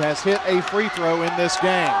 who has hit a free throw in this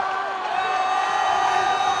game.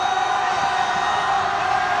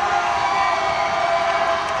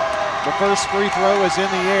 The first free throw is in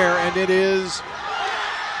the air, and it is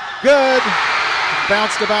good.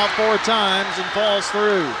 Bounced about 4 times and falls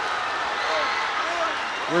through.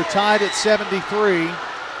 We're tied at 73.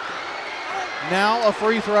 Now a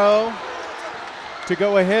free throw to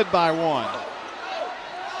go ahead by 1.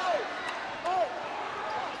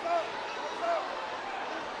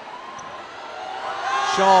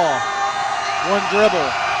 Shaw, 1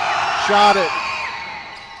 dribble, shot it.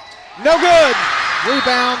 No good.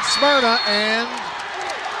 Rebound Smyrna, and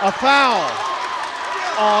a foul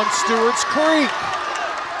on Stewarts Creek.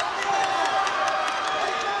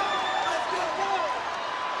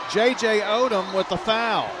 J.J. Odom with the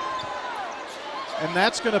foul. And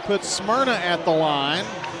that's going to put Smyrna at the line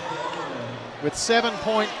with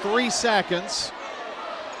 7.3 seconds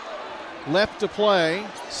left to play.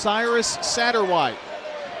 Cyrus Satterwhite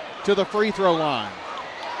to the free throw line.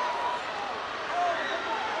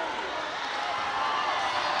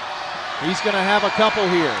 He's going to have a couple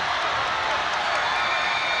here.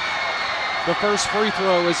 The first free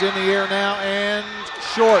throw is in the air now and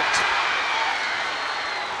short.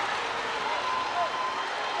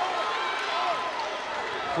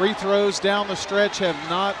 Free throws down the stretch have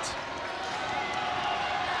not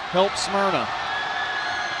helped Smyrna.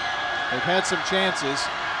 They've had some chances.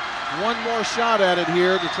 1 more shot at it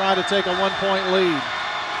here to try to take a 1-point lead.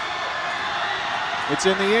 It's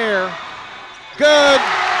in the air. Good.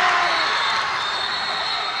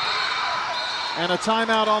 And a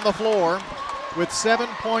timeout on the floor with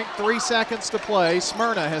 7.3 seconds to play.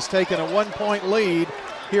 Smyrna has taken a 1-point lead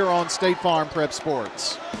here on State Farm Prep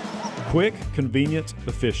Sports. Quick, convenient,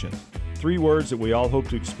 efficient. 3 words that we all hope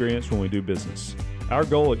to experience when we do business. Our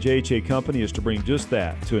goal at JHA Company is to bring just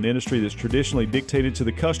that to an industry that's traditionally dictated to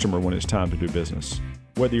the customer when it's time to do business.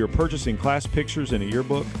 Whether you're purchasing class pictures in a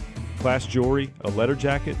yearbook, class jewelry, a letter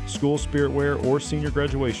jacket, school spirit wear, or senior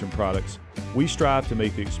graduation products, we strive to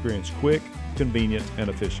make the experience quick, convenient, and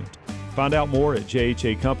efficient. Find out more at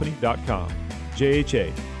jhacompany.com.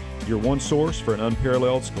 JHA, your one source for an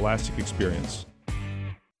unparalleled scholastic experience.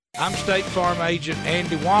 I'm State Farm Agent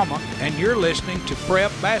Andy Wama, and you're listening to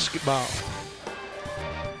Prep Basketball.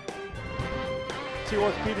 The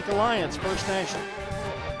Orthopedic Alliance, First National,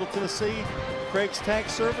 Tennessee, Craig's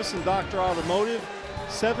Tax Service, and Dr. Automotive.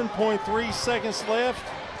 7.3 seconds left.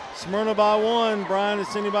 Smyrna by 1. Brian,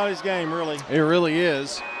 it's anybody's game, really. It really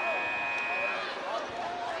is.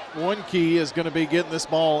 One key is going to be getting this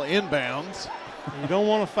ball inbounds. You don't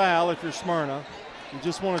want to foul if you're Smyrna. You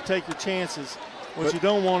just want to take your chances. What you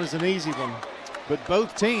don't want is an easy one. But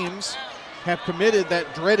both teams have committed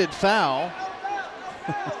that dreaded foul.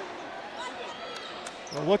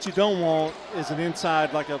 Well, what you don't want is an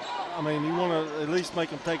inside, you want to at least make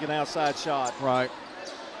them take an outside shot. Right.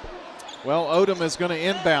 Well, Odom is going to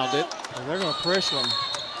inbound it. Well, they're going to pressure them.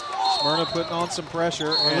 Smyrna putting on some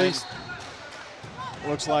pressure. At least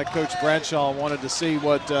looks like Coach Bradshaw wanted to see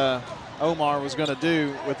what Omar was going to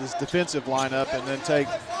do with his defensive lineup and then take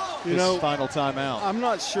his final timeout. I'm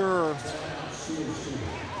not sure.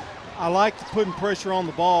 I like putting pressure on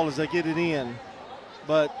the ball as they get it in.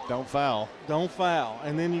 But don't foul. Don't foul.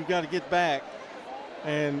 And then you've got to get back.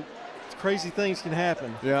 And crazy things can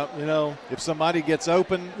happen. Yeah. If somebody gets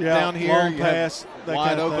open down here, long pass, that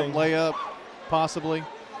wide open layup possibly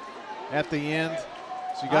at the end.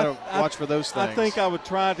 So you got to watch for those things. I think I would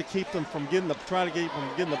try to keep them from getting the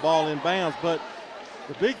ball in bounds. But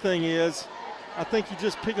the big thing is, I think you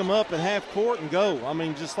just pick them up at half court and go.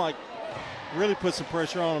 Just really put some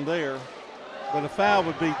pressure on them there. But a foul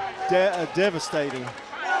would be devastating.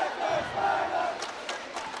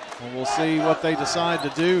 And we'll see what they decide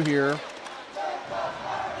to do here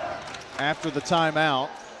after the timeout.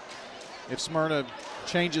 If Smyrna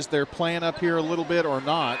changes their plan up here a little bit or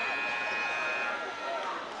not.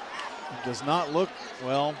 It does not look,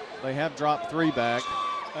 well, they have dropped 3 back.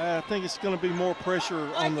 I think it's going to be more pressure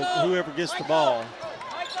on whoever gets the ball.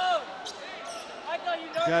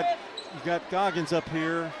 You got Goggins up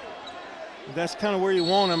here. That's kind of where you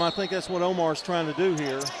want him. I think that's what Omar's trying to do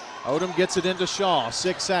here. Odom gets it into Shaw.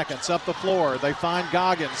 6 seconds up the floor. They find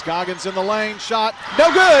Goggins. Goggins in the lane. Shot.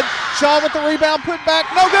 No good. Shaw with the rebound. Put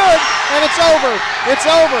back. No good. And it's over. It's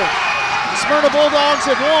over. The Smyrna Bulldogs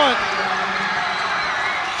have won.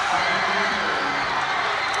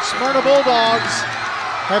 Smyrna Bulldogs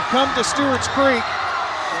have come to Stewarts Creek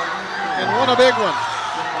and won a big one.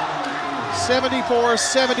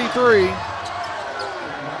 74-73.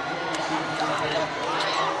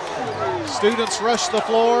 Students rush the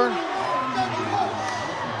floor.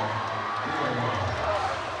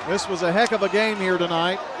 This was a heck of a game here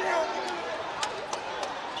tonight.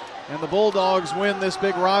 And the Bulldogs win this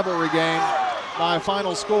big rivalry game by a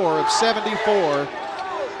final score of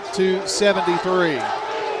 74-73.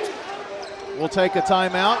 We'll take a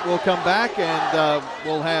timeout. We'll come back and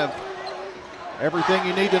we'll have everything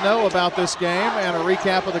you need to know about this game and a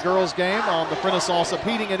recap of the girls' game on the Prentice Allsup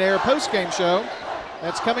Heating and Air postgame show.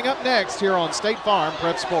 That's coming up next here on State Farm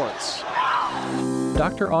Prep Sports.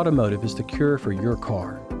 Dr. Automotive is the cure for your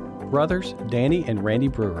car. Brothers Danny and Randy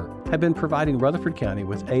Brewer have been providing Rutherford County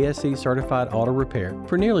with ASE certified auto repair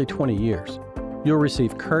for nearly 20 years. You'll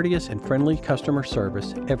receive courteous and friendly customer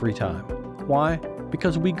service every time. Why?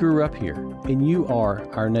 Because we grew up here and you are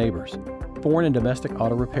our neighbors. Foreign and domestic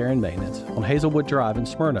auto repair and maintenance on Hazelwood Drive in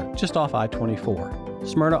Smyrna, just off I-24.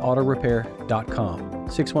 SmyrnaAutorepair.com.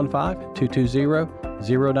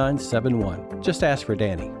 615-220-0971. Just ask for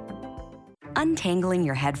Danny. Untangling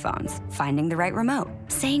your headphones, finding the right remote,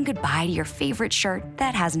 saying goodbye to your favorite shirt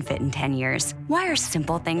that hasn't fit in 10 years. Why are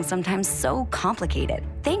simple things sometimes so complicated?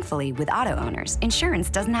 Thankfully, with Auto Owners, insurance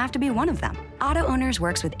doesn't have to be one of them. Auto Owners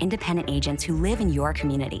works with independent agents who live in your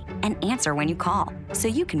community and answer when you call, so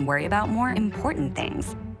you can worry about more important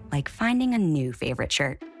things, like finding a new favorite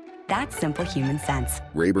shirt. That's simple human sense.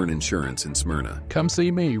 Rayburn Insurance in Smyrna. Come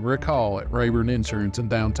see me, Rick Hall, at Rayburn Insurance in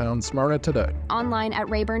downtown Smyrna today. Online at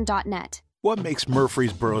rayburn.net. What makes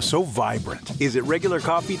Murfreesboro so vibrant? Is it regular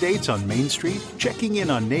coffee dates on Main Street? Checking in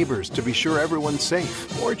on neighbors to be sure everyone's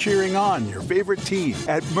safe? Or cheering on your favorite team?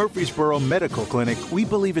 At Murfreesboro Medical Clinic, we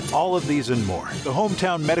believe it's all of these and more. The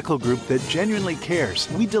hometown medical group that genuinely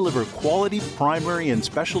cares. We deliver quality primary and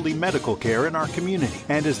specialty medical care in our community.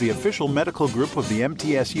 And as the official medical group of the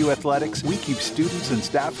MTSU Athletics, we keep students and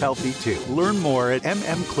staff healthy too. Learn more at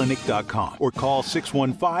mmclinic.com or call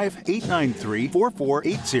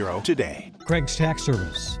 615-893-4480 today. Craig's Tax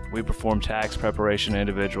Service. We perform tax preparation,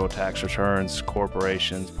 individual tax returns,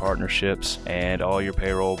 corporations, partnerships, and all your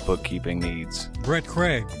payroll bookkeeping needs. Brett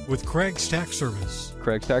Craig with Craig's Tax Service.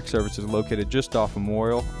 Craig's Tax Service is located just off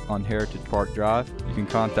Memorial on Heritage Park Drive. You can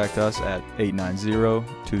contact us at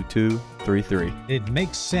 890-2233. It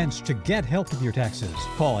makes sense to get help with your taxes.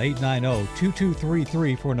 Call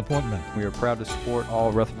 890-2233 for an appointment. We are proud to support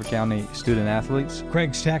all Rutherford County student athletes.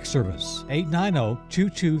 Craig's Tax Service,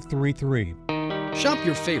 890-2233. Shop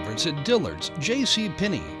your favorites at Dillard's,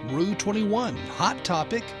 JCPenney, Rue 21, Hot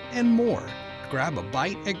Topic, and more. Grab a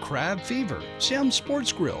bite at Crab Fever, Sam's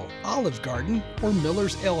Sports Grill, Olive Garden, or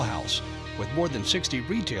Miller's Ale House. With more than 60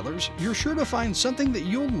 retailers, you're sure to find something that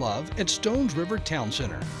you'll love at Stones River Town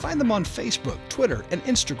Center. Find them on Facebook, Twitter, and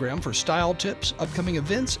Instagram for style tips, upcoming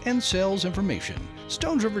events, and sales information.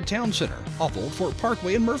 Stones River Town Center, off Old Fort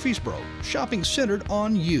Parkway in Murfreesboro. Shopping centered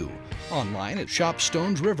on you. Online at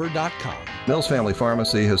shopstonesriver.com. Mills Family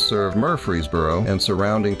Pharmacy has served Murfreesboro and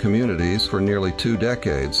surrounding communities for nearly 2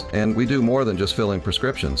 decades, and we do more than just filling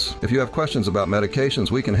prescriptions. If you have questions about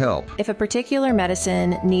medications, we can help. If a particular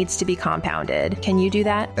medicine needs to be compounded, can you do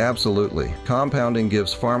that? Absolutely. Compounding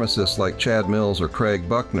gives pharmacists like Chad Mills or Craig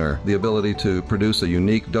Buckner the ability to produce a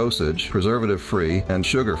unique dosage, preservative-free and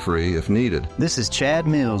sugar-free if needed. This is Chad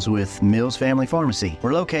Mills with Mills Family Pharmacy.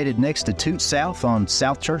 We're located next to Toot South on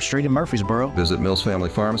South Church Street in Murfreesboro. Visit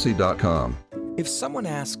millsfamilypharmacy.com. If someone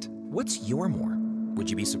asked, "What's your more?" would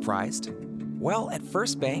you be surprised? Well, at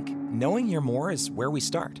First Bank, knowing your more is where we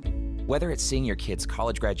start. Whether it's seeing your kid's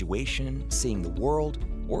college graduation, seeing the world,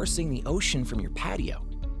 or seeing the ocean from your patio,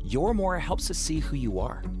 your more helps us see who you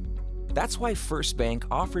are. That's why First Bank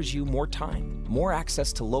offers you more time, more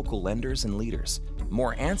access to local lenders and leaders,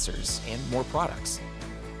 more answers, and more products.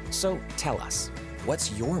 So tell us,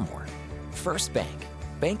 what's your more? First Bank.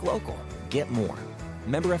 Bank local. Get more.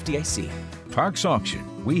 Member FDIC. Parks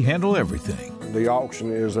Auction. We handle everything. The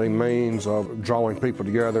auction is a means of drawing people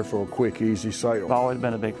together for a quick, easy sale. I've always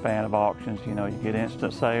been a big fan of auctions. You know, you get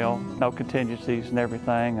instant sale, no contingencies and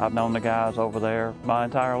everything. I've known the guys over there my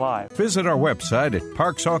entire life. Visit our website at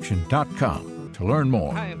parksauction.com to learn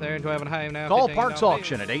more. Hi there, 12 and a half now. Call Parks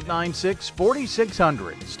Auction at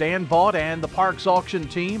 896-4600. Stan Vaught and the Parks Auction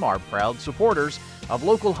team are proud supporters of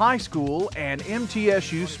local high school and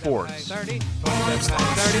MTSU sports.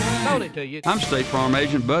 I'm State Farm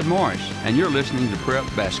Agent Bud Morris, and you're listening to Prep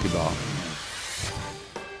Basketball.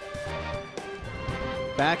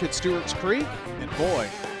 Back at Stewarts Creek, and boy,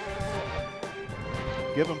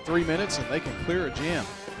 give them 3 minutes and they can clear a gym.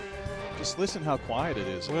 Just listen how quiet it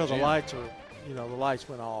is. Well, the lights are, the lights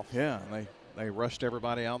went off. Yeah, and they rushed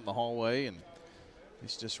everybody out in the hallway, and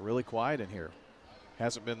it's just really quiet in here.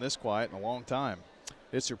 Hasn't been this quiet in a long time.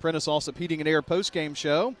 It's your Prentice Allsup Heating and Air postgame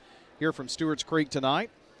show here from Stewarts Creek tonight.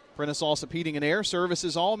 Prentice Allsup Heating and Air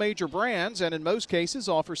services all major brands and in most cases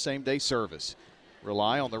offers same-day service.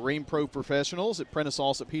 Rely on the Rheem Pro professionals at Prentice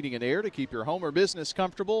Allsup Heating and Air to keep your home or business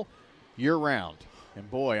comfortable year-round.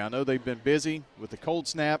 And boy, I know they've been busy with the cold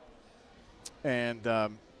snap, and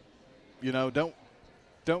don't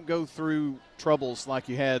go through troubles like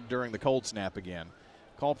you had during the cold snap again.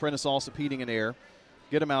 Call Prentice Allsup Heating and Air.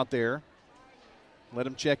 Get them out there. Let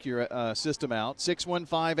them check your system out.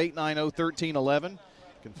 615-890-1311. You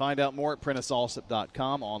can find out more at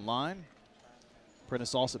PrenticeAllsup.com online.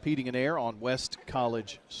 Prentice Allsup Heating and Air on West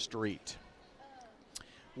College Street.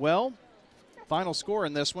 Well, final score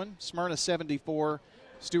in this one, Smyrna 74,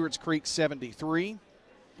 Stewarts Creek 73.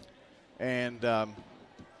 And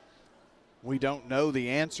we don't know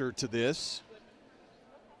the answer to this,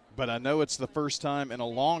 but I know it's the first time in a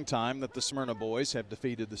long time that the Smyrna boys have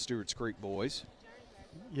defeated the Stewarts Creek boys.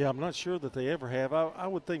 Yeah, I'm not sure that they ever have. I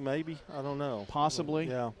would think maybe. I don't know. Possibly.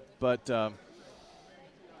 Yeah. But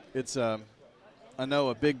it's, I know,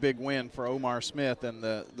 a big win for Omar Smith and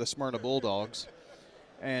the Smyrna Bulldogs.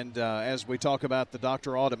 And as we talk about the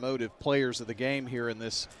Dr. Automotive players of the game here in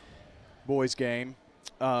this boys game,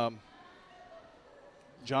 John,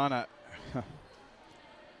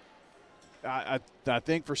 I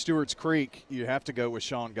think for Stewarts Creek, you have to go with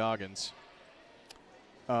Sean Goggins.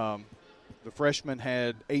 The freshman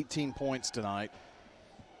had 18 points tonight,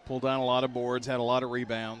 pulled down a lot of boards, had a lot of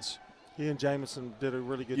rebounds. He and Jamison did a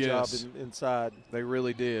really good job inside. They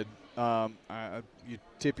really did. You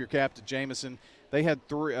tip your cap to Jamison. They had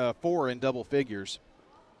 4 in double figures.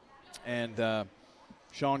 And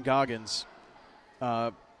Sean Goggins.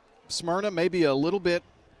 Smyrna maybe a little bit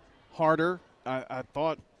harder. I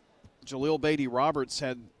thought Jaleel Beatty-Roberts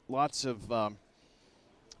had lots of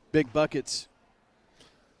big buckets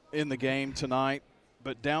in the game tonight.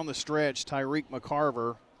 But down the stretch, Tyreek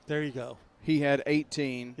McCarver. There you go. He had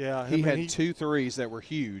 18. Yeah, he had 2 threes that were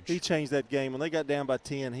huge. He changed that game. When they got down by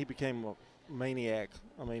 10, he became a maniac.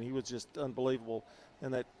 I mean, he was just unbelievable.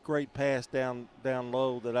 And that great pass down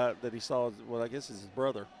low that he saw, well, I guess is his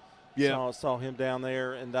brother. Yeah. Saw him down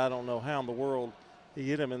there, and I don't know how in the world he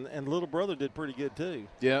hit him. And little brother did pretty good too.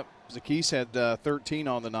 Yep. Zaccheaus had 13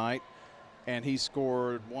 on the night, and he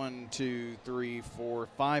scored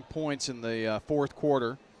 5 points in the fourth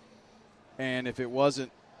quarter. And if it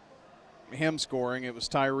wasn't him scoring, it was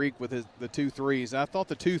Tyreek with the 2 threes. I thought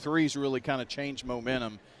the 2 threes really kind of changed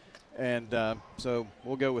momentum, and so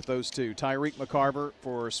we'll go with those 2. Tyreek McCarver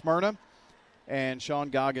for Smyrna and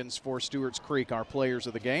Sean Goggins for Stewarts Creek, our players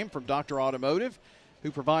of the game. From Dr. Automotive,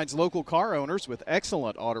 who provides local car owners with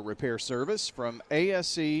excellent auto repair service from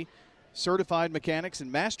ASC certified mechanics and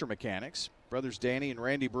master mechanics. Brothers Danny and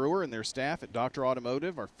Randy Brewer and their staff at Dr.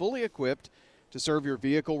 Automotive are fully equipped to serve your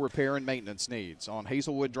vehicle repair and maintenance needs on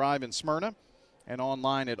Hazelwood Drive in Smyrna and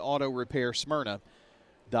online at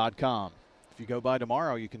autorepairsmyrna.com. If you go by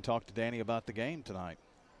tomorrow, you can talk to Danny about the game tonight.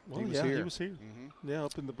 Well, he was here. Mm-hmm. Yeah,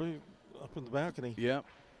 up in the balcony. Yeah,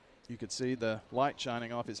 you could see the light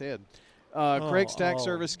shining off his head. Craig's Tax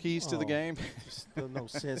Service keys to the game. No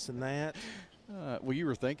sense in that. Well, you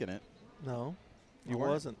were thinking it. No, you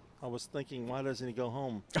wasn't. I was thinking, why doesn't he go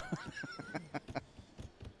home?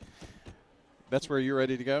 That's where you're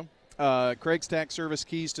ready to go? Craig's Tax Service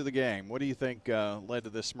keys to the game. What do you think led to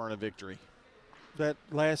this Smyrna victory? That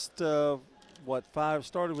last,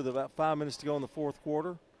 started with about 5 minutes to go in the fourth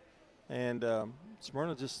quarter. And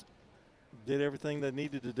Smyrna just did everything they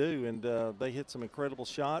needed to do. And they hit some incredible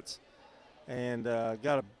shots and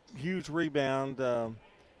got a huge rebound. Can't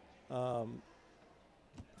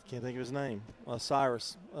think of his name.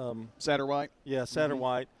 Cyrus. Satterwhite? Yeah,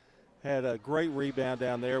 Satterwhite. Had a great rebound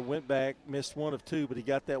down there, went back, missed 1 of 2, but he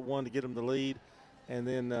got that one to get him the lead. And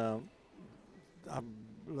then,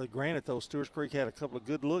 granted, though, Stewarts Creek had a couple of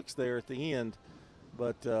good looks there at the end,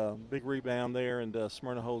 but big rebound there, and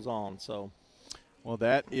Smyrna holds on. So, well,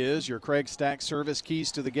 that is your Craig's Tax Service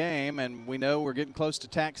keys to the game, and we know we're getting close to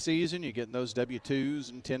tax season. You're getting those W-2s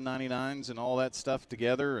and 1099s and all that stuff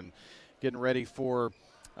together and getting ready for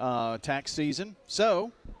tax season.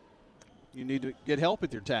 So you need to get help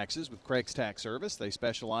with your taxes with Craig's Tax Service. They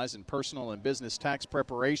specialize in personal and business tax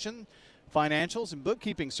preparation, financials, and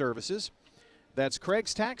bookkeeping services. That's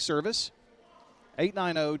Craig's Tax Service,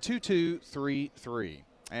 890-2233.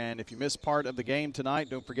 And if you missed part of the game tonight,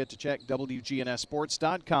 don't forget to check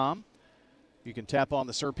WGNSSports.com. You can tap on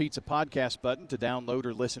the Sir Pizza podcast button to download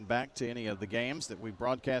or listen back to any of the games that we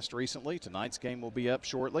broadcast recently. Tonight's game will be up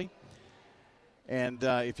shortly. And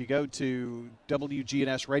if you go to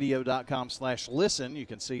WGNSradio.com/listen, you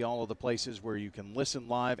can see all of the places where you can listen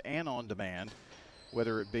live and on demand,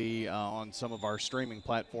 whether it be on some of our streaming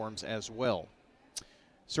platforms as well.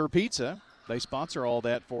 Sir Pizza, they sponsor all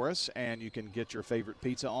that for us, and you can get your favorite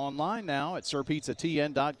pizza online now at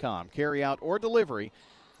sirpizzatn.com. Carry out or delivery,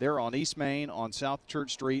 they're on East Main, on South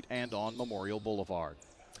Church Street, and on Memorial Boulevard.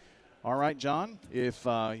 All right, John, if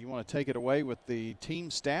you want to take it away with the team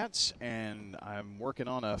stats, and I'm working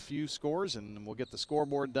on a few scores, and we'll get the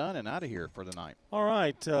scoreboard done and out of here for the night. All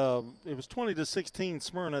right. It was 20-16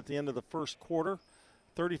 Smyrna at the end of the first quarter.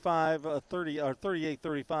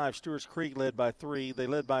 38-35, Stewarts Creek led by 3. They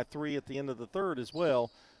led by 3 at the end of the third as well.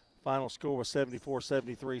 Final score was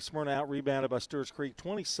 74-73. Smyrna out-rebounded by Stewarts Creek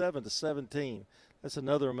 27-17. That's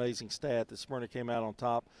another amazing stat that Smyrna came out on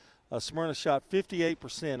top. Smyrna shot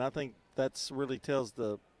 58%. I think that's really tells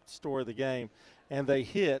the story of the game. And they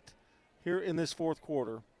hit, here in this fourth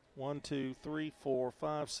quarter, 1, 2, 3, 4,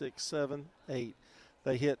 5, 6, 7, 8.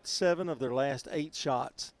 They hit 7 of their last 8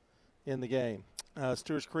 shots in the game.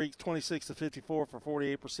 Stewarts Creek 26-54 for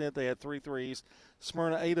 48%. They had 3 threes.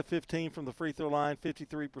 Smyrna 8 of 15 from the free throw line,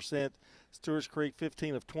 53%. Stewarts Creek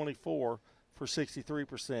 15 of 24 for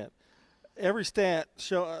 63%. Every stat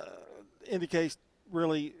indicates,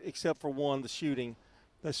 really, except for one, the shooting,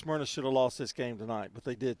 that Smyrna should have lost this game tonight, but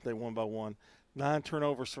they did. They won by 1. 9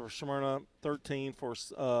 turnovers for Smyrna, 13 for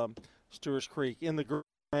Stewarts Creek. In the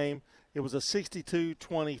game, it was a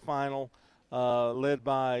 62-20 final, led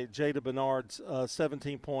by Jada Bernard's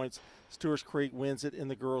 17 points. Stewarts Creek wins it in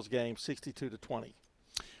the girls' game, 62-20.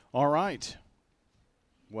 All right.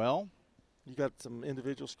 Well, you got some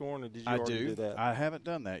individual scoring, or did you already do that? I haven't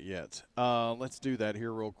done that yet. Let's do that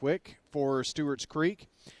here real quick. For Stewarts Creek,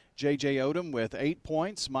 J.J. Odom with 8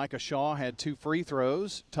 points. Micah Shaw had 2 free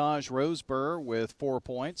throws. Taj Roseburr with 4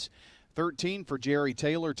 points. 13 for Jerry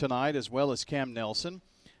Taylor tonight, as well as Cam Nelson.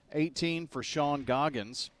 18 for Sean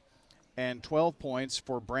Goggins. And 12 points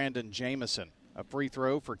for Brandon Jamison. A free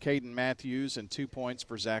throw for Caden Matthews and 2 points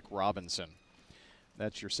for Zach Robinson.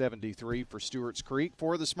 That's your 73 for Stewarts Creek.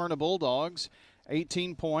 For the Smyrna Bulldogs,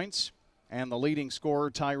 18 points and the leading scorer,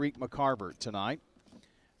 Tyreek McCarver, tonight.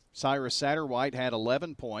 Cyrus Satterwhite had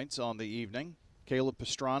 11 points on the evening. Caleb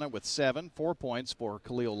Pastrana with 7, 4 points for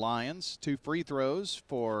Khalil Lyons, 2 free throws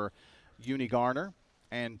for Uni Garner,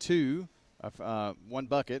 and 1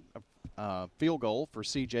 bucket, field goal for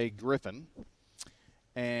C.J. Griffin.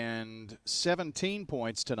 And 17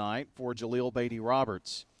 points tonight for Jaleel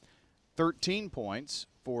Beatty-Roberts. 13 points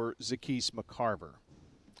for Zaccheaus McCarver.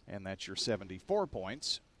 And that's your 74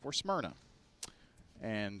 points for Smyrna.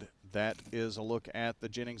 And that is a look at the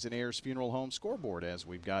Jennings & Ayers Funeral Home scoreboard as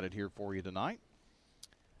we've got it here for you tonight.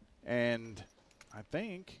 And I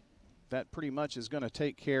think that pretty much is going to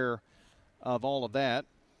take care of all of that.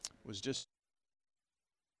 It was just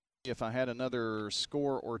if I had another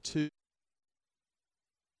score or two.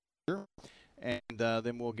 And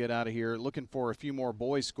then we'll get out of here looking for a few more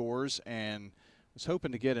boys scores, and was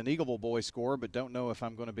hoping to get an Eagleville boy score, but don't know if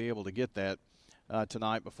I'm going to be able to get that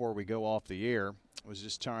tonight before we go off the air. I was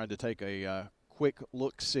just trying to take a quick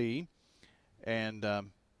look-see and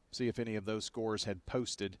see if any of those scores had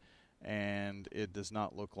posted, and it does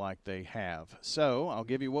not look like they have. So I'll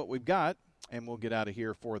give you what we've got, and we'll get out of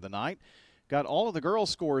here for the night. Got all of the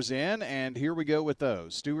girls' scores in, and here we go with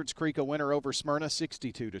those. Stewarts Creek a winner over Smyrna,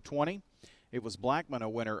 62-20. It was Blackman a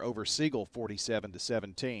winner over Siegel,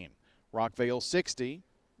 47-17. Rockvale 60,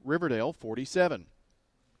 Riverdale 47.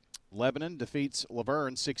 Lebanon defeats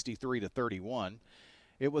Laverne 63-31.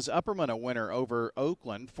 It was Upperman a winner over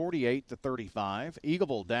Oakland, 48-35.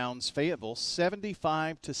 Eagleville downs Fayetteville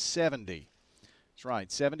 75-70. That's right,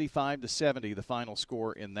 75-70 the final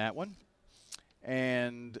score in that one.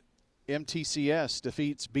 And MTCS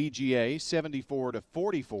defeats BGA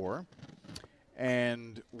 74-44.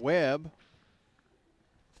 And Webb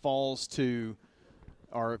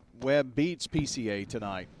beats PCA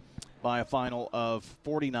tonight by a final of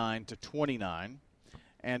 49-29.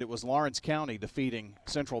 And it was Lawrence County defeating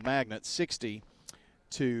Central Magnet 60-54.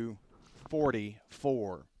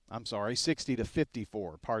 I'm sorry,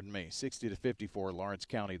 60-54, pardon me. 60-54, Lawrence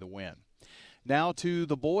County the win. Now to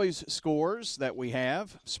the boys' scores that we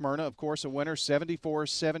have. Smyrna, of course, a winner,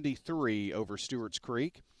 74-73 over Stewarts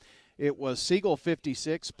Creek. It was Siegel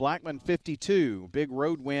 56, Blackman 52. Big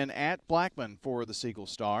road win at Blackman for the Siegel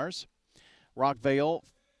Stars. Rockvale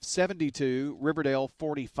 72, Riverdale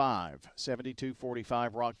 45.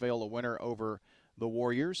 72-45, Rockvale a winner over the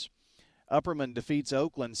Warriors. Upperman defeats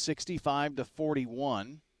Oakland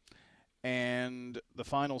 65-41. And the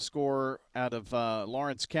final score out of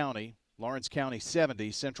Lawrence County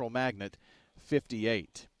 70, Central Magnet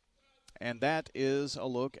 58. And that is a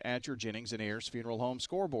look at your Jennings & Ayers Funeral Home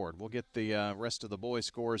scoreboard. We'll get the rest of the boys'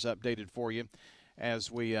 scores updated for you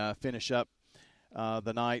as we finish up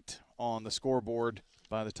the night on the scoreboard.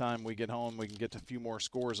 By the time we get home, we can get a few more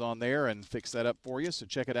scores on there and fix that up for you. So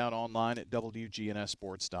check it out online at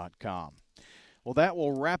WGNSSports.com. Well, that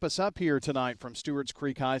will wrap us up here tonight from Stewarts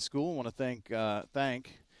Creek High School. I want to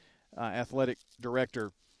thank Athletic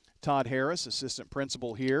Director Todd Harris, Assistant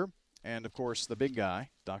Principal here, and, of course, the big guy,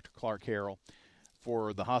 Dr. Clark Harrell,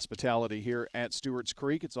 for the hospitality here at Stewarts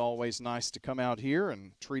Creek. It's always nice to come out here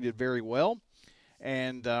and treated very well.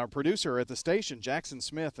 And our producer at the station, Jackson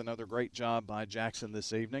Smith, another great job by Jackson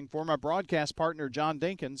this evening. For my broadcast partner, John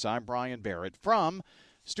Dinkins, I'm Brian Barrett from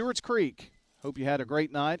Stewarts Creek. Hope you had a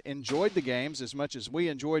great night, enjoyed the games as much as we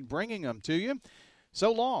enjoyed bringing them to you.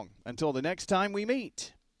 So long until the next time we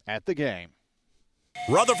meet at the game.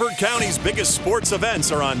 Rutherford County's biggest sports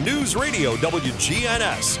events are on News Radio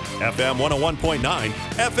WGNS, FM 101.9,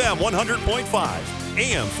 FM 100.5,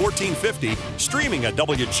 AM 1450, streaming at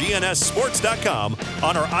WGNSSports.com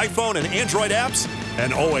on our iPhone and Android apps,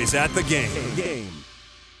 and always at the game.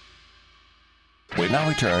 We now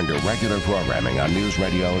return to regular programming on News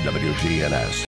Radio WGNS.